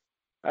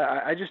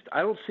 I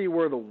don't see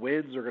where the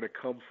wins are going to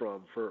come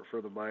from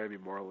for the Miami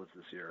Marlins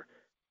this year.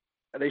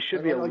 And they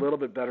should be a little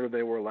bit better than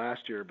they were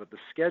last year, but the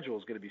schedule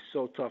is going to be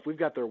so tough. We've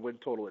got their win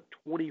total at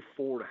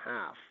 24.5,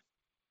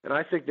 and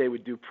I think they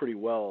would do pretty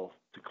well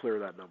to clear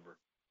that number.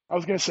 I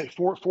was going to say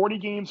 40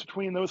 games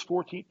between those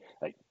 14.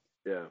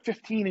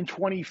 15 and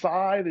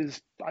 25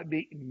 is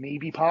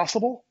maybe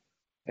possible.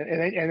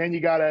 And then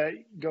you got to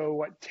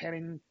go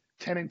 10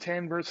 and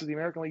 10 versus the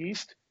American League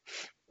East.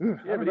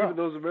 Even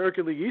those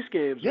American League East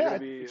games are going to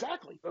be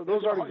exactly.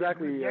 Those aren't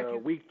exactly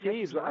weak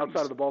teams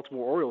outside of the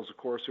Baltimore Orioles, of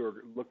course, who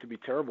look to be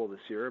terrible this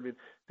year. I mean,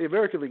 the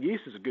American League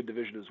East is a good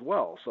division as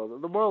well. So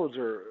the Marlins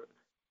are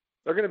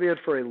They're going to be in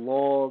for a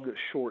long,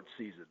 short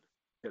season.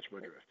 Catch my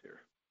drift here.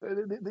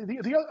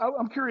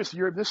 I'm curious.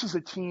 This is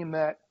a team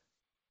that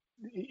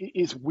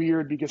is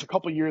weird because a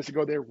couple of years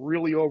ago they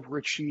really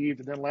overachieved,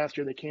 and then last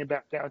year they came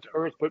back down to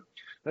earth. But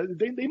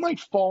they might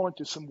fall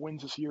into some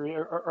wins this year.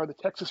 Are the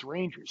Texas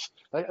Rangers?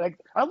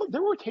 I look,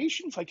 their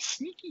rotation's like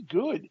sneaky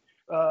good.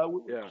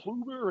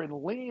 Kluber and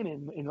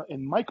Lynn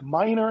and Mike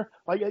Minor,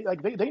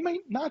 they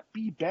might not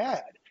be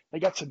bad. They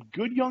got some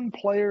good young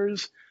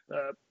players.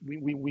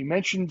 We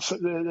mentioned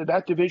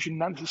that division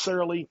not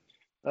necessarily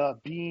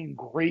being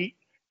great,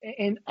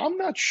 and I'm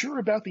not sure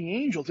about the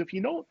Angels. If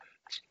you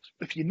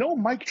know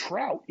Mike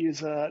Trout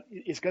is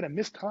going to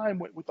miss time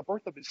with the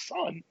birth of his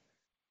son,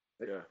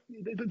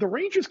 the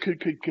Rangers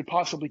could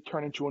possibly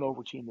turn into an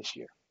over team this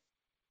year.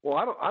 Well,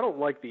 I don't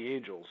like the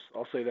Angels.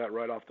 I'll say that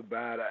right off the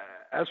bat.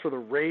 As for the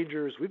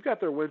Rangers, we've got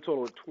their win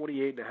total at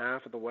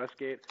 28.5 at the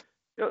Westgate.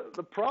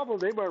 The problem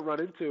they might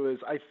run into is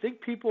I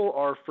think people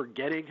are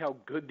forgetting how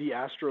good the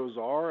Astros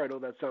are. I know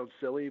that sounds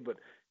silly, but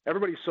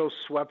everybody's so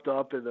swept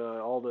up in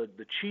all the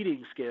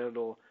cheating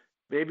scandal.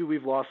 Maybe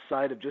we've lost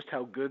sight of just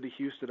how good the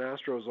Houston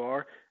Astros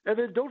are. And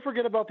then don't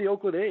forget about the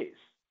Oakland A's.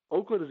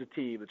 Oakland is a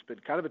team. It's been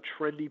kind of a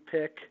trendy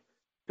pick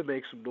to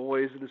make some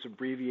noise in this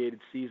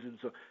abbreviated season.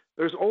 So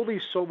there's only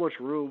so much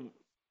room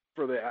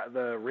for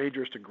the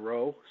Rangers to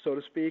grow, so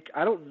to speak.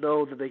 I don't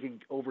know that they can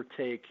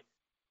overtake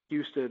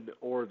Houston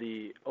or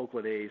the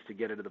Oakland A's to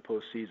get into the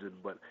postseason,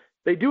 but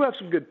they do have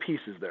some good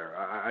pieces there.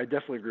 I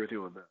definitely agree with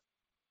you on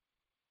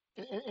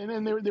that. And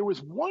then there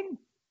was one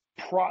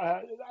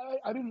I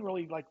didn't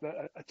really like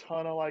a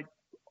ton of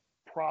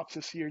props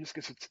this year, just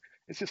because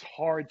it's just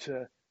hard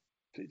to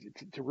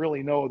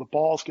really know. The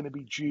ball's going to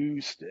be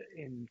juiced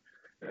and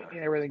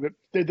everything,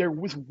 but there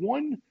was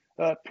one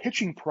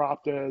pitching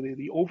prop,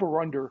 the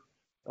over/under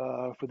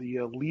for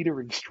the leader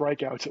in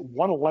strikeouts at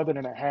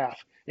 111.5,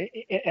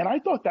 and I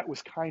thought that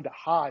was kind of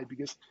high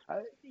because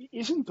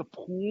isn't the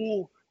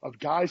pool of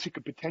guys who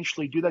could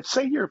potentially do that?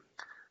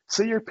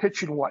 Say you're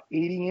pitching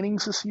 80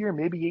 innings this year,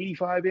 maybe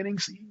 85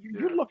 innings.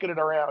 You're looking at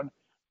around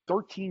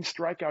 13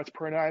 strikeouts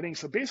per inning.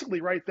 So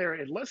basically, right there,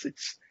 unless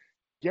it's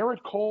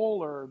Garrett Cole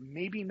or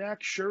maybe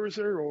Max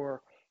Scherzer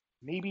or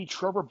maybe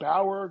Trevor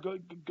Bauer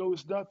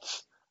goes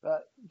nuts,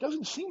 it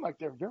doesn't seem like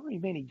there are very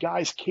many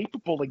guys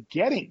capable of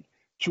getting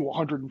to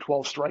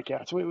 112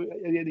 strikeouts.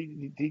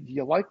 Do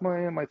you like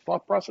my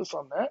thought process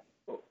on that?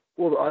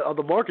 Well,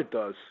 the market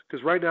does,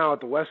 because right now at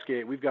the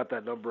Westgate, we've got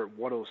that number at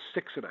 106.5.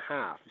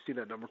 You've seen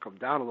that number come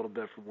down a little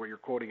bit from where you're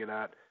quoting it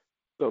at.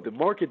 So the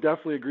market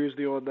definitely agrees with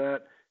you on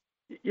that.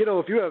 You know,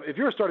 if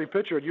you're a starting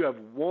pitcher and you have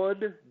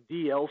one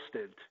DL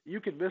stint, you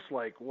can miss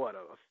a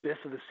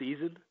fifth of the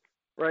season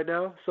right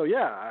now. So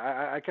yeah,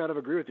 I kind of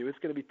agree with you. It's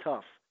going to be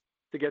tough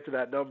to get to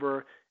that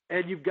number.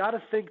 And you've got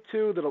to think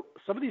too that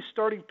some of these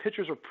starting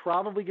pitchers are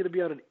probably going to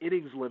be on an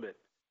innings limit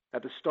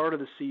at the start of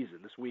the season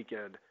this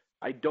weekend.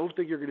 I don't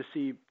think you're going to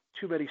see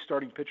too many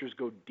starting pitchers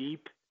go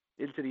deep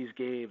into these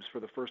games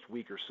for the first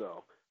week or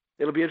so.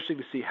 It'll be interesting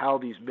to see how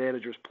these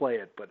managers play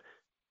it, but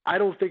I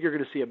don't think you're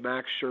going to see a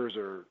Max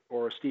Scherzer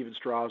or a Steven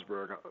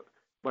Strasburg,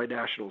 my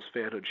Nationals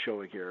fanhood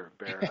showing here,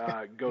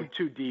 Bear, go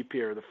too deep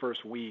here the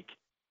first week.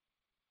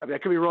 I mean, I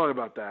could be wrong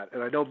about that,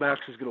 and I know Max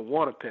is going to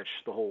want to pitch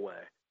the whole way,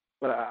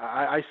 but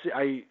I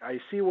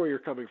see where you're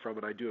coming from,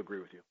 and I do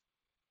agree with you.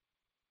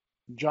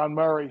 John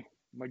Murray,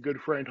 my good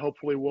friend,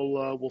 hopefully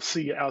we'll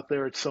see you out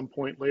there at some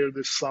point later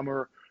this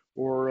summer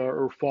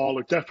or fall,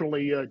 or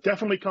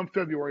definitely come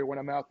February when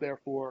I'm out there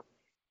for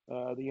the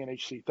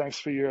NHC. Thanks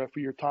for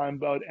your time,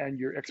 Bud, and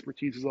your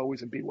expertise as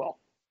always, and be well.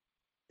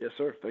 Yes,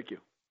 sir. Thank you.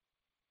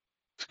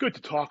 It's good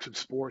to talk some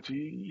sports.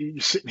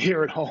 You're sitting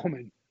here at home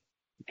and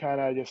you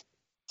kind of just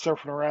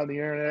surfing around the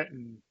internet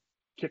and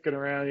kicking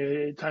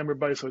around time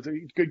everybody. So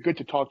it's good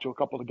to talk to a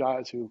couple of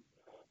guys who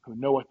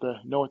know what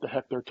the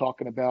heck they're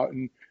talking about,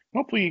 and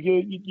hopefully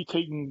you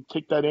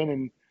take that in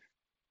and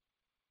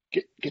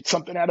get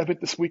something out of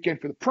it this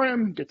weekend for the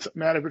Prem, get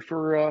something out of it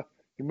for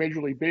your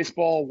Major League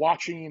Baseball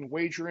watching and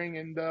wagering,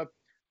 and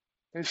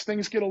as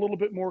things get a little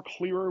bit more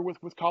clearer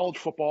with college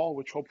football,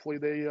 which hopefully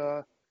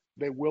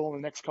they will in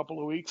the next couple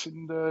of weeks,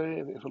 and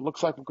if it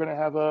looks like we're going to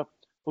have a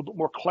little bit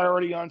more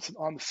clarity on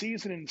the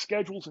season and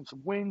schedules and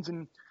some wins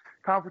and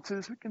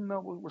conferences,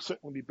 we'll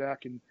certainly be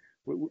back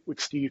with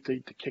Steve to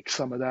kick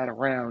some of that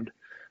around.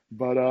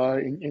 But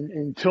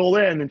until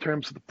then, in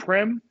terms of the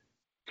Prem,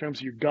 in terms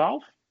of your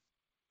golf,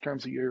 in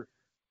terms of your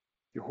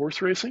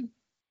horse racing,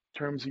 in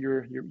terms of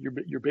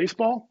your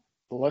baseball,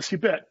 the less you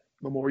bet,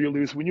 the more you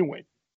lose when you win.